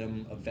gives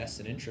them a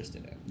vested interest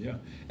in it. Yeah,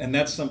 and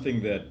that's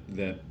something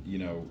that you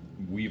know,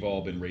 we've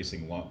all been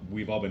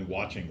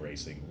watching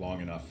racing long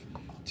enough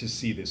to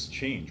see this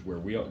change, where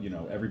we all, you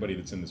know, everybody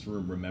that's in this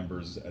room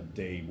remembers a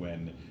day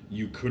when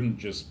you couldn't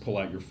just pull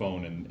out your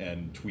phone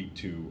and tweet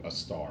to a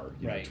star,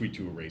 you know, tweet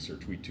to a racer,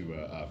 tweet to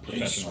a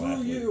professional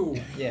athlete.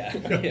 You.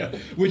 Yeah.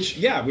 Which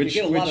you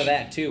get a lot of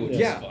that too, which is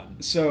yeah.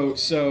 fun.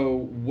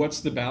 So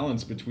what's the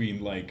balance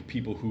between, like,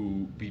 people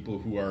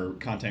who are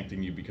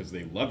contacting you because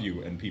they love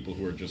you and people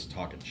who are just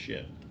talking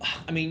shit?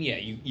 I mean, yeah,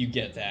 you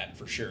get that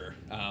for sure.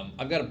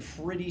 I've got a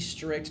pretty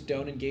strict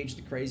don't engage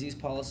the crazies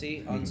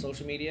policy on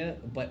social media,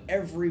 but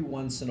every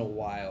once in a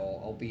while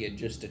I'll be in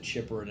just a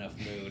chipper enough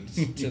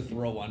mood to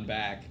throw one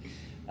back.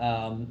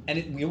 And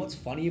you know what's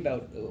funny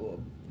about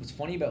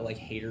like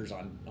haters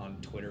on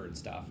Twitter and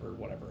stuff or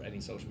whatever,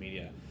 any social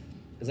media,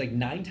 is like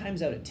 9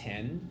 times out of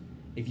 10,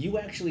 if you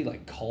actually,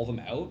 like, call them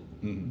out,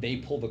 they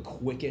pull the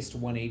quickest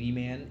 180,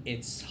 man.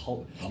 It's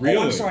Really?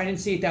 Oh, I'm sorry, I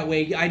didn't see it that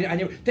way. I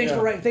never. Thanks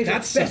for right. Thanks.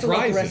 That's best of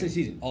luck the rest surprising. of the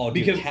season. Oh,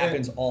 dude, Because it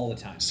happens all the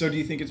time. So do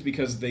you think it's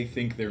because they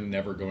think they're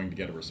never going to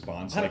get a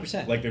response?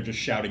 100%. Like they're just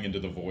shouting into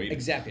the void?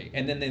 Exactly.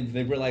 And then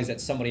they realize that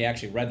somebody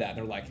actually read that, and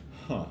they're like,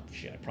 Huh.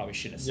 shit, I probably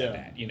shouldn't have said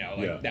that. You know,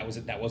 like, Yeah.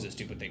 that was a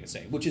stupid thing to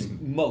say, which is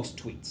most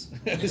tweets.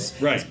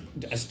 Right.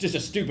 It's just a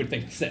stupid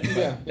thing to say. But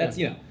Yeah, that's,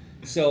 you know.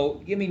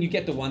 So, I mean, you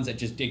get the ones that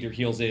just dig their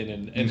heels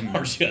in and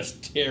are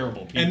just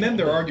terrible people. And then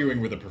they're arguing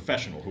with a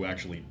professional who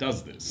actually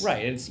does this.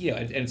 Right, and it's, you know,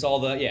 and it's all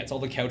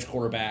the couch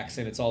quarterbacks,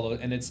 and it's all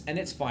the and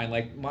it's fine.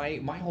 Like,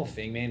 my whole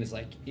thing, man, is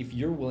like, if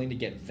you're willing to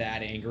get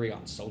that angry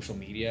on social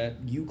media,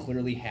 you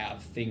clearly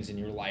have things in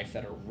your life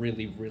that are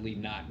really, really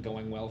not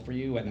going well for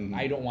you, and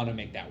I don't want to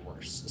make that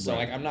worse. So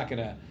Right. like, I'm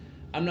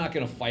not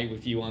gonna fight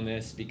with you on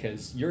this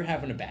because you're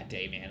having a bad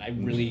day, man.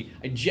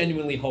 I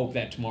genuinely hope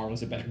that tomorrow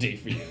is a better day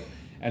for you.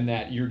 and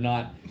that you're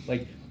not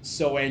like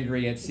so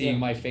angry at seeing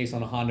my face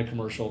on a Honda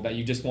commercial that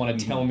you just want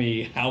to tell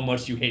me how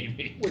much you hate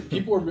me. Wait,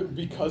 people were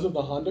because of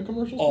the Honda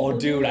commercials? Oh,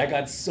 dude, I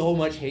got so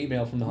much hate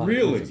mail from the Honda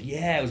commercials.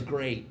 Yeah, it was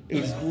great.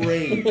 It was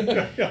great.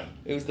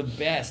 It was the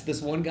best.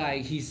 This one guy,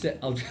 he said,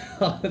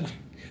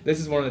 this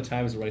is one of the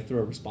times where I threw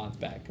a response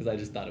back because I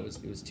just thought it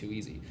was too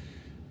easy.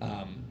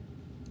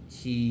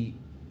 He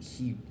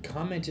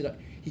commented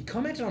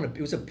on it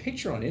was a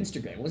picture on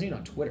Instagram. It wasn't even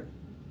on Twitter.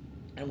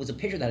 And it was a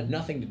picture that had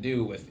nothing to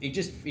do with he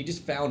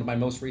just found my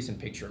most recent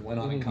picture and went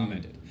on and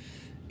commented.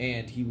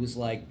 And he was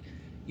like,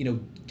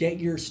 get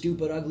your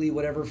stupid, ugly,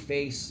 whatever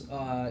face,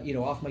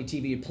 off my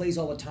TV. It plays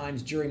all the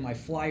times during my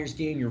Flyers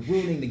game. You're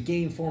ruining the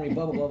game for me,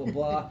 blah, blah, blah, blah,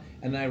 blah.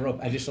 And then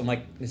I'm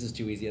like, this is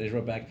too easy. And I just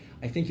wrote back,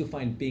 I think you'll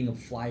find being a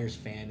Flyers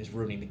fan is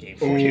ruining the game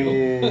for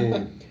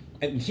you.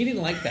 And he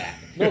didn't like that.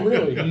 No,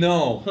 really?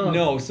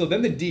 No. So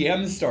then the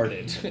DMs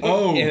started.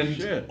 Oh, and,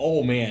 shit.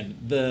 Oh, man.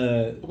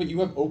 Wait, you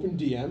have open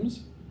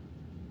DMs?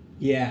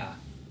 Yeah,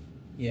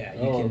 you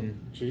can.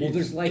 Geez. Well,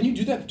 there's like. Can you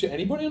do that to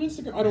anybody on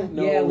Instagram? I don't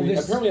know. Yeah, well,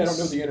 apparently, I don't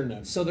know the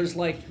internet. So there's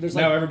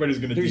now everybody's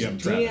gonna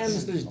DM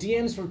Travis. There's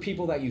DMs for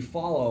people that you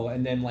follow,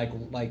 and then like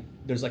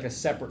there's like a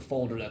separate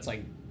folder that's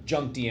like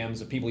junk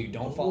DMs of people you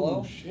don't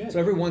follow. Shit. So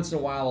every once in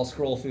a while, I'll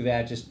scroll through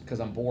that just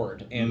because I'm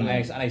bored, and I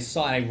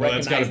recognized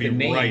that's gotta be the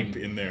name. ripe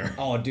in there.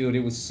 Oh, dude,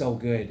 it was so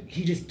good.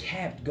 He just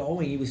kept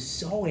going. He was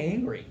so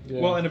angry.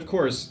 Yeah. Well, and of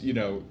course,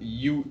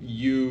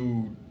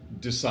 you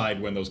decide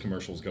when those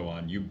commercials go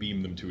on. You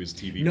beam them to his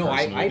TV. No,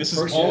 personally. I this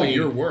personally, is all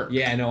your work.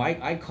 Yeah, no,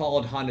 I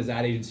called Honda's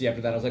ad agency after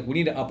that. I was like, we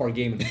need to up our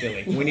game in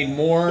Philly. We need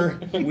more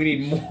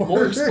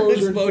More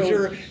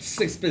exposure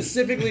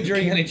specifically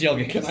during NHL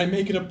games. Can I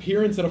make an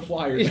appearance at a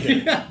Flyers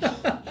game? God,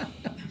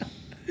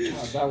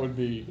 that would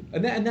be.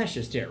 And that's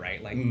just it,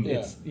 right? Like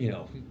it's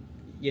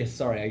Yes,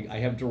 sorry, I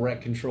have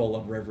direct control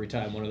over every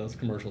time one of those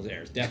commercials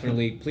airs.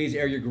 Definitely, please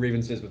air your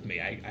grievances with me.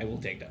 I will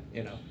take them.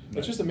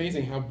 It's just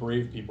amazing how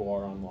brave people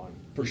are online.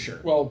 For sure.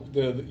 Well,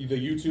 the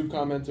YouTube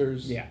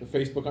commenters, Yeah. the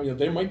Facebook,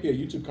 there might be a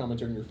YouTube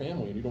commenter in your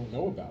family and you don't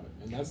know about it,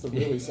 and that's the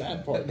really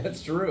sad part.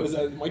 That's true. Is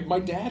that my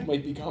dad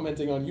might be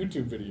commenting on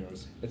YouTube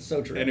videos. It's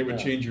so true. And it would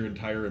change your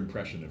entire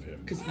impression of him.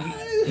 Because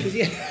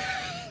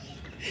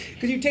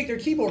you take their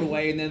keyboard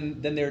away and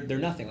then they're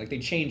nothing. Like they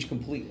change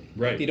completely.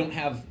 Right. Like,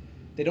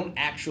 they don't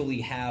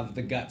actually have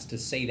the guts to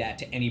say that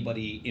to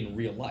anybody in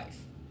real life.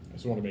 I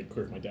just want to make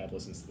clear if my dad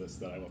listens to this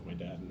that I love my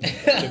dad.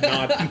 And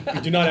I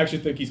do not actually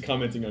think he's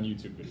commenting on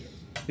YouTube videos.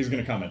 He's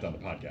going to comment on the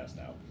podcast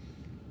now.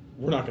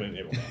 We're not going to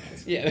enable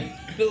that. Yeah,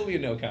 there'll be a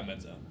no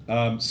comment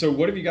zone. So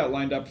what have you got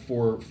lined up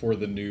for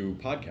the new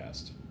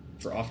podcast,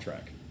 for Off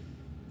Track?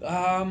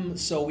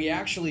 So we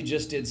actually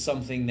just did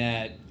something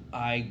that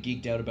I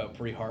geeked out about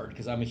pretty hard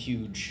because I'm a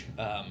huge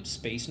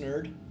space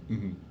nerd.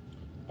 Mm-hmm.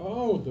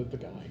 Oh, the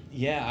guy.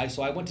 Yeah,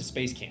 so I went to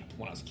space camp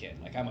when I was a kid.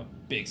 Like, I'm a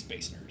big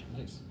space nerd.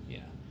 Nice. Yeah.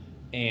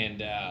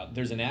 And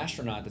there's an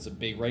astronaut that's a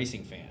big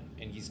racing fan,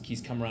 and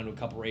he's come around to a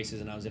couple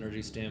races, and I was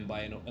introduced to him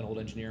by an old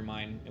engineer of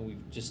mine, and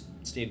we've just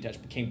stayed in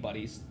touch, became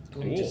buddies.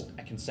 Cool.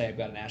 I can say I've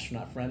got an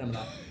astronaut friend. I'm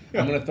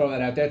gonna throw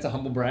that out there. It's a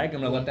humble brag.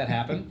 I'm gonna let that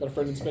happen. Got a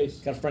friend in space.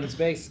 Got a friend in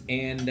space,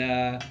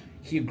 and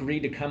he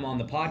agreed to come on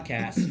the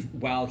podcast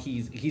while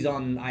he's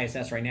on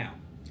ISS right now.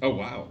 Oh,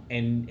 wow.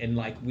 And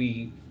like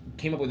we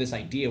came up with this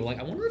idea. We're like,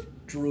 I wonder if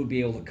Drew would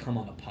be able to come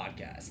on the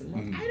podcast. And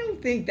I'm like, I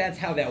don't think that's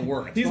how that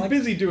works. He's like,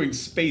 busy doing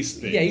space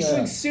things. Yeah, he's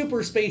doing super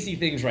spacey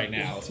things right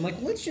now. So I'm like,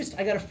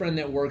 I got a friend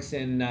that works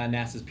in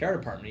NASA's PR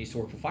department. He used to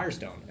work for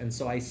Firestone. And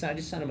so I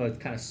just sent him a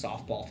kind of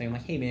softball thing. I'm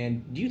like, hey,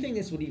 man, do you think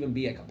this would even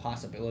be like a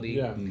possibility?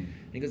 Yeah. And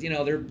he goes,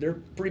 they're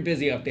pretty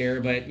busy up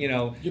there, but,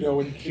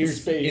 in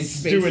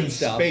space. Doing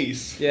stuff.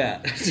 space.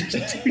 Yeah.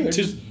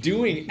 Just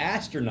doing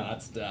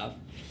astronaut stuff.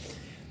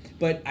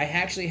 But I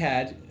actually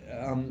had,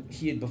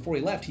 before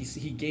he left,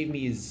 he gave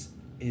me his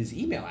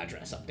email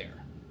address up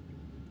there.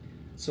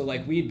 So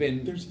like we'd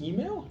been. There's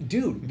email?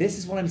 Dude, this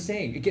is what I'm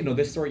saying. Again, no,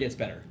 this story gets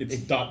better. It's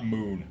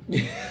 .moon.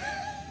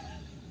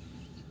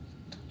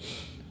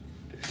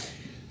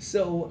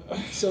 So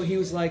he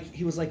was like,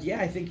 yeah,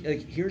 I think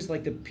like here's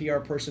like the PR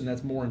person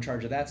that's more in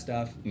charge of that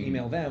stuff.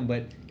 Email them,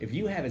 but if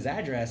you have his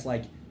address,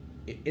 like.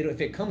 If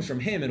it comes from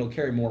him, it'll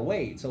carry more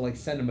weight. So, like,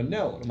 send him a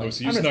note. I'm like,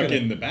 so you snuck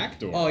in the back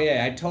door. Oh,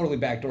 yeah, I totally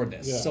backdoored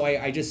this. Yeah. So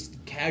I just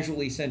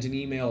casually sent an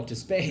email to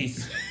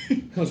Space.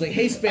 I was like,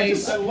 hey,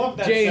 Space. I love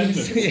that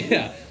James. sentence.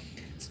 Yeah.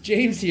 It's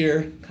James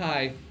here.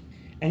 Hi.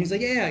 And he's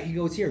like, yeah. He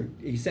goes, here.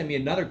 He sent me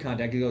another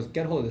contact. He goes,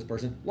 get a hold of this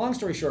person. Long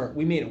story short,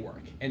 we made it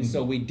work. And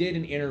so we did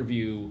an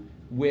interview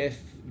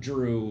with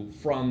Drew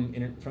from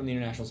the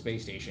International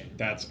Space Station.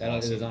 That's that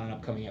awesome. is on an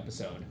upcoming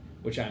episode,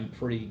 which I'm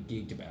pretty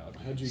geeked about.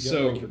 How'd you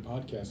get your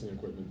podcasting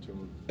equipment to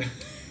him?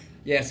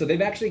 Yeah, so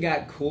they've actually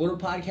got cooler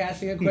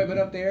podcasting equipment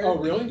up there. Oh,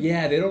 really?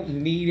 Yeah, they don't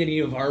need any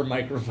of our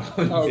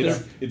microphones. Oh,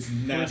 it's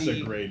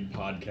NASA-grade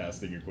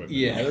podcasting equipment.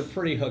 Yeah, they're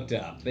pretty hooked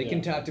up. They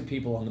can talk to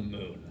people on the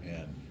moon.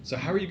 Man. So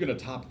how are you going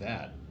to top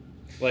that?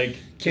 Like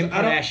Kim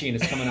Kardashian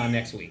is coming on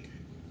next week.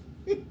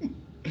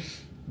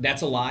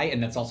 That's a lie,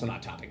 and that's also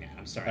not topping that.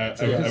 I'm sorry.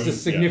 It's a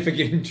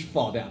significant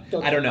fall down.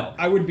 I don't know.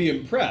 I would be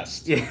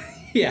impressed.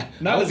 Yeah.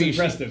 Not as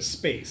impressed as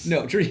space.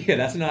 No, true.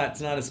 Yeah, it's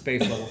not a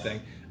space level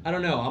thing. I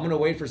don't know. I'm gonna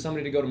wait for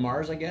somebody to go to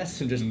Mars, I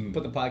guess, and just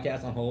put the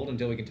podcast on hold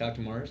until we can talk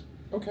to Mars.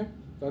 Okay.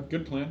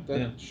 Good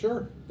plan.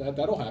 Sure.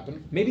 That'll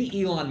happen.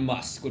 Maybe Elon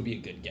Musk would be a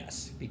good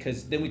guess,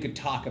 because then we could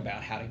talk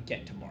about how to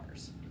get to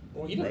Mars.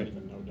 Well, he doesn't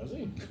even know, does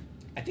he?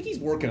 I think he's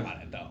working on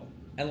it though,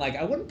 and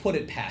I wouldn't put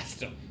it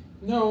past him.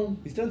 No.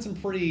 He's done some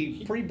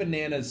pretty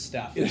bananas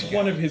stuff. It's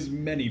one of his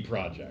many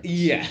projects.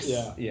 Yes.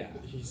 Yeah.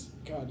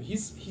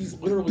 He's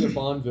literally a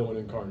Bond villain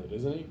incarnate,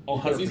 isn't he?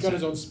 Because he's got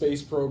his own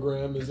space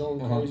program, his own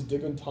car, he's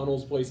digging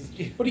tunnels places.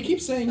 But he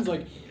keeps saying,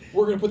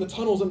 we're going to put the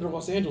tunnels under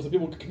Los Angeles and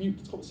people can commute.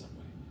 It's called the subway.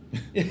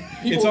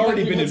 It's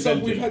already been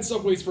invented. We've had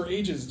subways for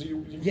ages.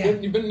 You've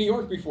been in New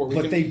York before.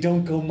 They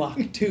don't go Mach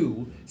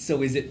 2,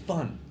 so is it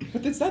fun?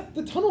 But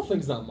the tunnel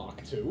thing's not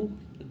Mach 2.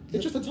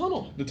 It's just a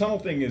tunnel. The tunnel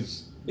thing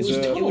is... It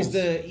was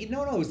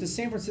the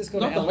San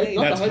Francisco to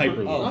LA. That's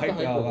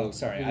Hyperloop. Oh,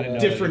 sorry. I didn't know.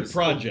 Different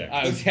project.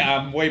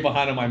 I'm way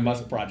behind on my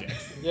Musk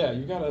projects. Yeah,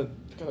 you gotta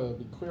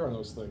be clear on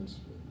those things.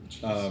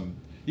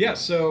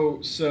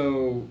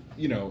 So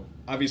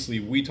obviously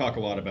we talk a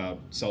lot about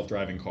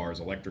self-driving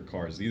cars, electric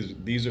cars.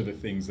 These are the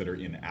things that are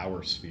in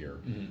our sphere.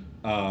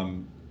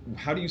 Mm-hmm.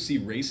 How do you see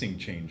racing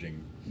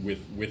changing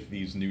with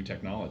these new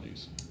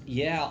technologies?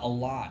 Yeah, a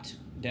lot.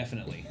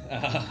 Definitely.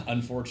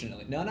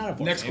 Unfortunately. No, not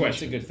unfortunately. Next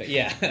question. It's a good thing.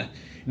 Yeah.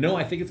 No,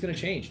 I think it's going to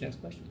change. Next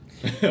question.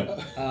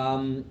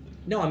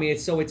 No, I mean,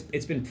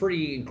 it's been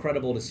pretty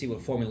incredible to see what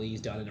Formula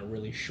E's done in a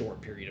really short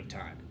period of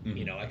time.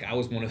 Mm-hmm. I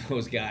was one of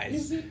those guys.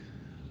 Is it?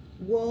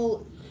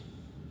 Well,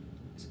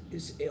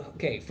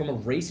 okay, from a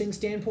racing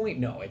standpoint,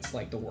 no, it's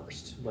the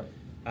worst. Right.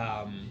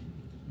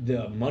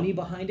 The money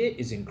behind it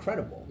is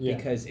incredible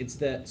because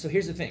so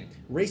here's the thing.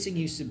 Racing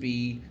used to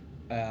be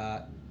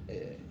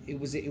it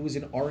was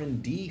an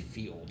R&D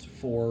field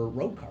for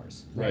road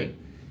cars, right?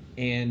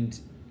 And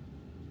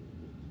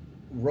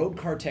road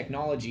car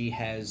technology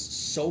has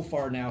so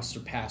far now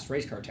surpassed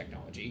race car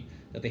technology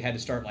that they had to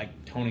start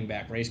toning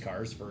back race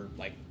cars for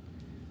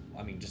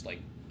just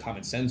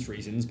common sense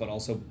reasons, but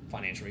also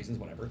financial reasons,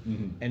 whatever.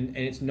 Mm-hmm. And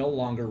it's no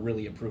longer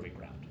really a proving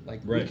ground.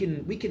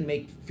 We can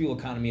make fuel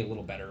economy a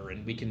little better,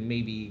 and we can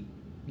maybe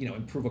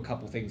improve a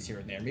couple things here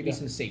and there, maybe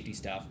some safety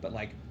stuff, but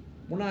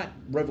we're not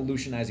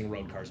revolutionizing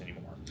road cars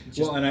anymore.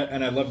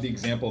 And I love the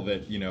example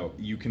that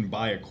you can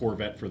buy a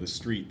Corvette for the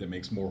street that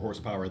makes more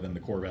horsepower than the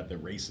Corvette that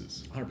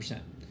races. 100%.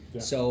 Yeah.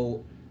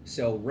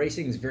 So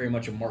racing is very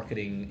much a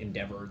marketing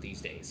endeavor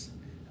these days.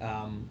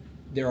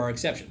 There are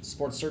exceptions.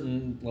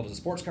 Certain levels of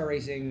sports car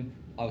racing,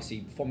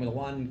 obviously Formula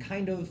One,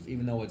 kind of,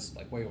 even though it's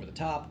way over the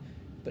top.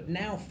 But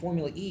now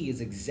Formula E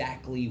is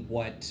exactly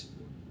what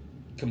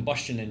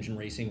combustion engine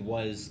racing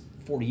was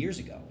 40 years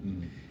ago.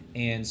 Mm-hmm.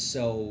 And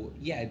so,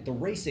 the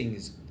racing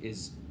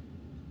is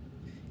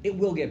it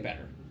will get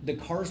better. The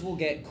cars will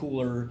get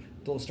cooler.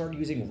 They'll start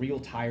using real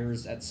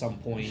tires at some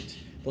point.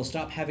 They'll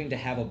stop having to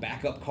have a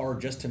backup car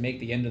just to make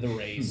the end of the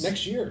race.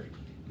 Next year.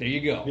 There you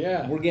go.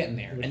 Yeah. We're getting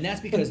there. And that's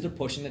because they're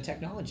pushing the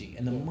technology.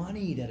 And the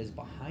money that is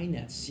behind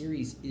that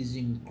series is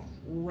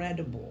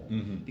incredible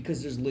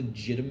because there's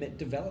legitimate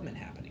development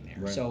happening there.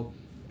 Right. So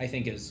I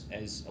think as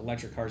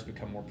electric cars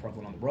become more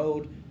prevalent on the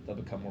road, they'll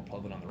become more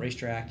prevalent on the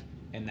racetrack,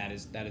 and that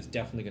is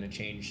definitely going to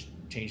change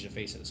the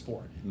face of the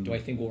sport. Mm-hmm. Do I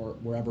think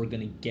we're ever going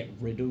to get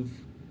rid of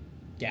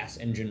gas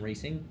engine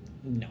racing?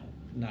 No,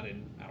 not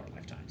in our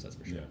lifetimes, that's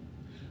for sure.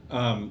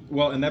 Yeah.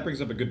 Well, and that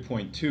brings up a good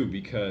point too,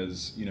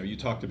 because you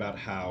talked about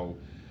how,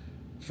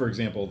 for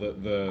example,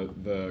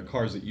 the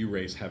cars that you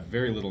race have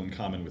very little in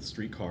common with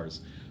street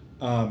cars.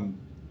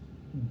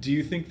 Do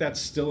you think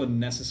that's still a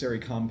necessary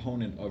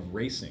component of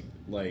racing?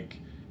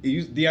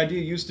 The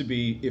idea used to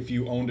be if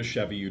you owned a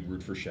Chevy, you'd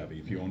root for Chevy.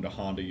 If you owned a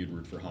Honda, you'd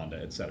root for Honda,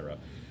 etc.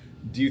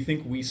 Do you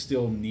think we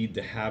still need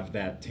to have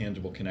that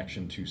tangible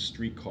connection to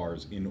street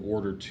cars in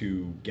order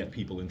to get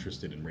people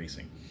interested in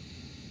racing?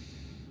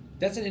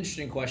 That's an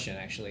interesting question,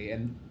 actually,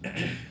 and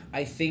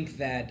I think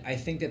that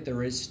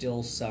there is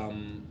still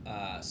some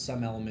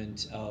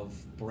element of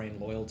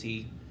brand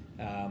loyalty,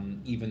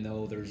 even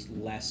though there's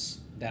less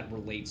that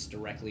relates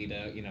directly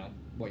to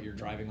what you're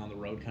driving on the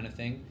road kind of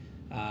thing.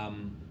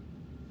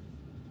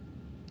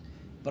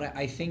 But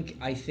I think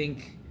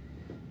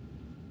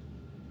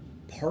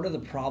part of the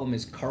problem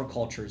is car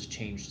culture has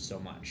changed so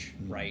much,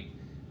 right?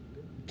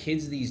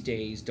 Kids these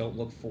days don't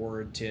look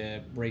forward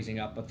to raising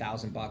up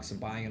 $1,000 and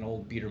buying an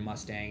old beater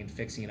Mustang and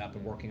fixing it up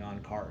and working on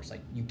cars.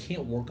 You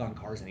can't work on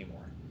cars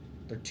anymore.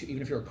 They're too,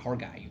 even if you're a car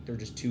guy, they're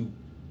just too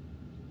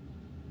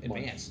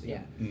advanced.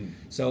 Yeah. Mm.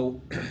 So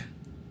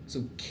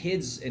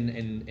kids and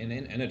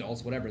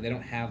adults, whatever, they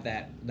don't have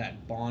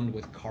that bond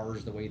with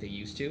cars the way they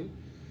used to.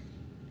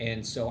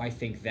 And so I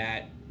think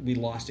that we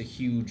lost a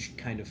huge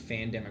kind of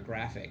fan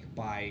demographic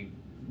by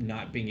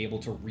not being able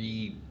to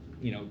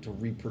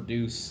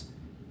reproduce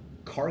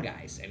car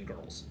guys and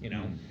girls,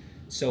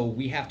 So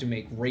we have to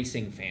make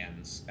racing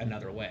fans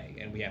another way,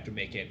 and we have to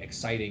make it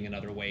exciting in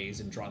other ways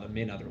and draw them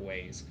in other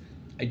ways.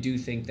 I do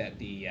think that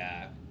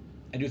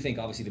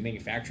obviously the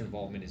manufacturer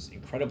involvement is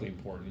incredibly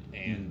important,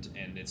 and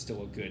it's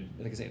still a good,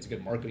 like I say, it's a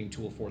good marketing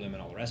tool for them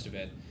and all the rest of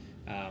it.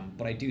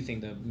 But I do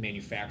think the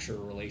manufacturer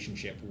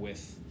relationship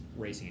with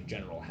racing in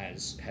general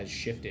has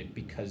shifted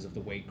because of the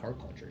way car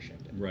culture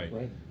shifted.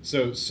 Right.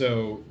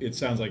 So it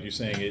sounds like you're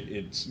saying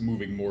it's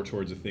moving more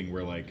towards a thing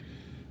where like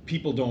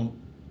people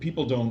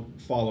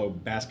don't follow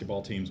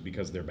basketball teams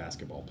because they're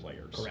basketball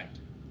players. Correct.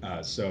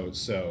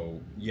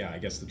 So yeah, I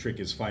guess the trick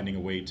is finding a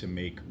way to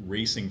make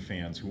racing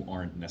fans who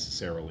aren't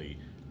necessarily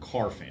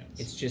car fans.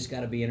 It's just got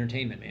to be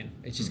entertainment, man.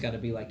 It's just got to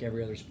be like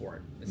every other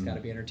sport. It's got to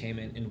be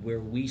entertainment. And where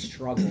we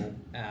struggle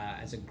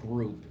as a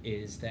group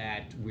is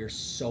that we're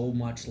so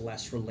much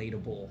less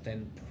relatable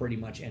than pretty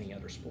much any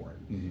other sport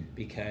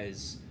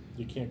because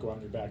You can't go out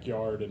in your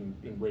backyard and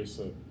race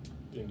a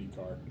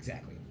IndyCar.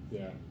 exactly.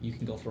 Yeah. You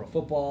can go throw a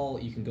football,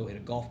 you can go hit a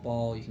golf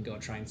ball, you can go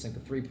try and sink a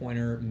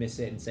three-pointer, miss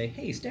it, and say,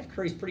 hey, Steph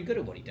Curry's pretty good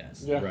at what he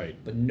does. Yeah. Right.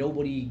 But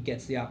nobody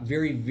gets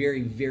very,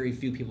 very, very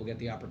few people get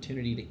the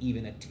opportunity to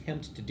even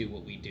attempt to do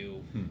what we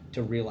do,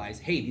 to realize,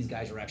 hey, these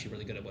guys are actually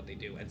really good at what they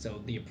do. And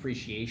so the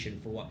appreciation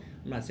for what,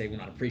 I'm not saying we're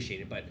not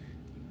appreciated, but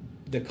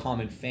the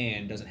common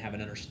fan doesn't have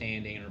an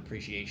understanding and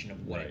appreciation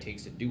of what it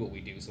takes to do what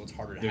we do, so it's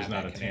harder to There's have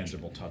not that a connection.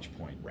 tangible touch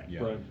point. Right.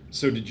 Yeah. Right.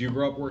 So did you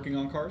grow up working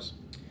on cars?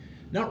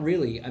 Not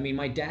really. I mean,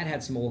 my dad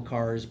had some old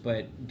cars,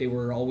 but they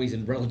were always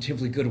in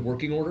relatively good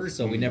working order,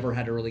 so we never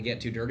had to really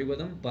get too dirty with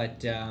them.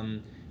 But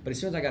as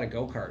soon as I got a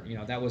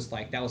go-kart, that was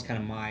kind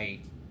of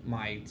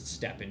my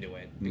step into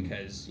it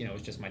because it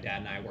was just my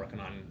dad and I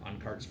working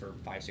on karts for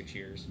 5-6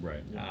 years.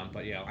 Right.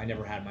 But I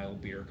never had my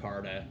old beater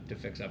car to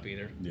fix up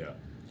either. Yeah.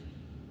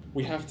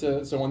 We have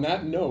to, so on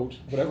that note,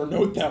 whatever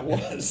note that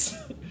was,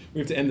 we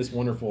have to end this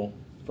wonderful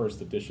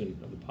first edition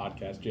of the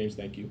podcast. James,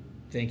 thank you.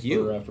 Thank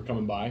you. For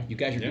coming by. You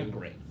guys are doing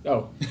great.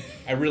 Oh.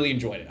 I really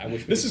enjoyed it. I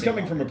wish we This could is say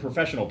coming more. from a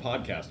professional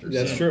podcaster.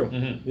 That's so.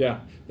 true. Yeah,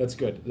 that's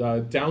good.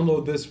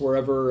 Download this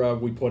wherever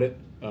we put it.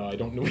 I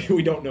don't know.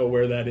 We don't know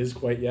where that is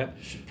quite yet.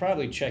 Should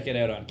probably check it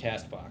out on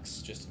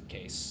CastBox just in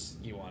case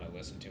you want to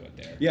listen to it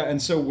there. Yeah,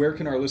 and so where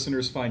can our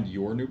listeners find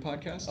your new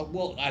podcast?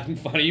 Well,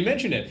 funny you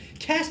mentioned it.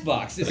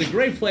 CastBox is a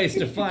great place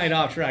to find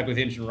Off Track with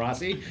Hinch and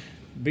Rossi.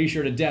 Be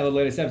sure to download the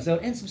latest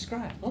episode and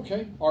subscribe.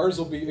 Okay. Ours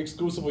will be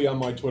exclusively on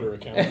my Twitter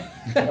account.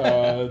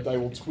 I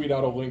will tweet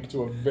out a link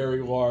to a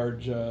very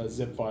large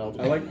zip file.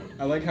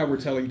 I like how we're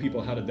telling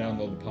people how to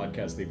download the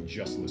podcast they've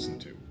just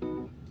listened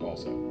to.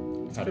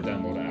 Also, how to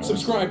download ours.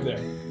 Subscribe there.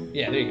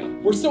 Yeah, there you go.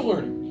 We're still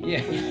learning.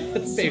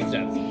 Yeah, safe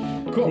stuff.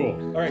 Cool.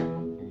 All right.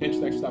 Hinch,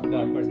 thanks for stopping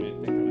by. Of course, man.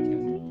 Thanks for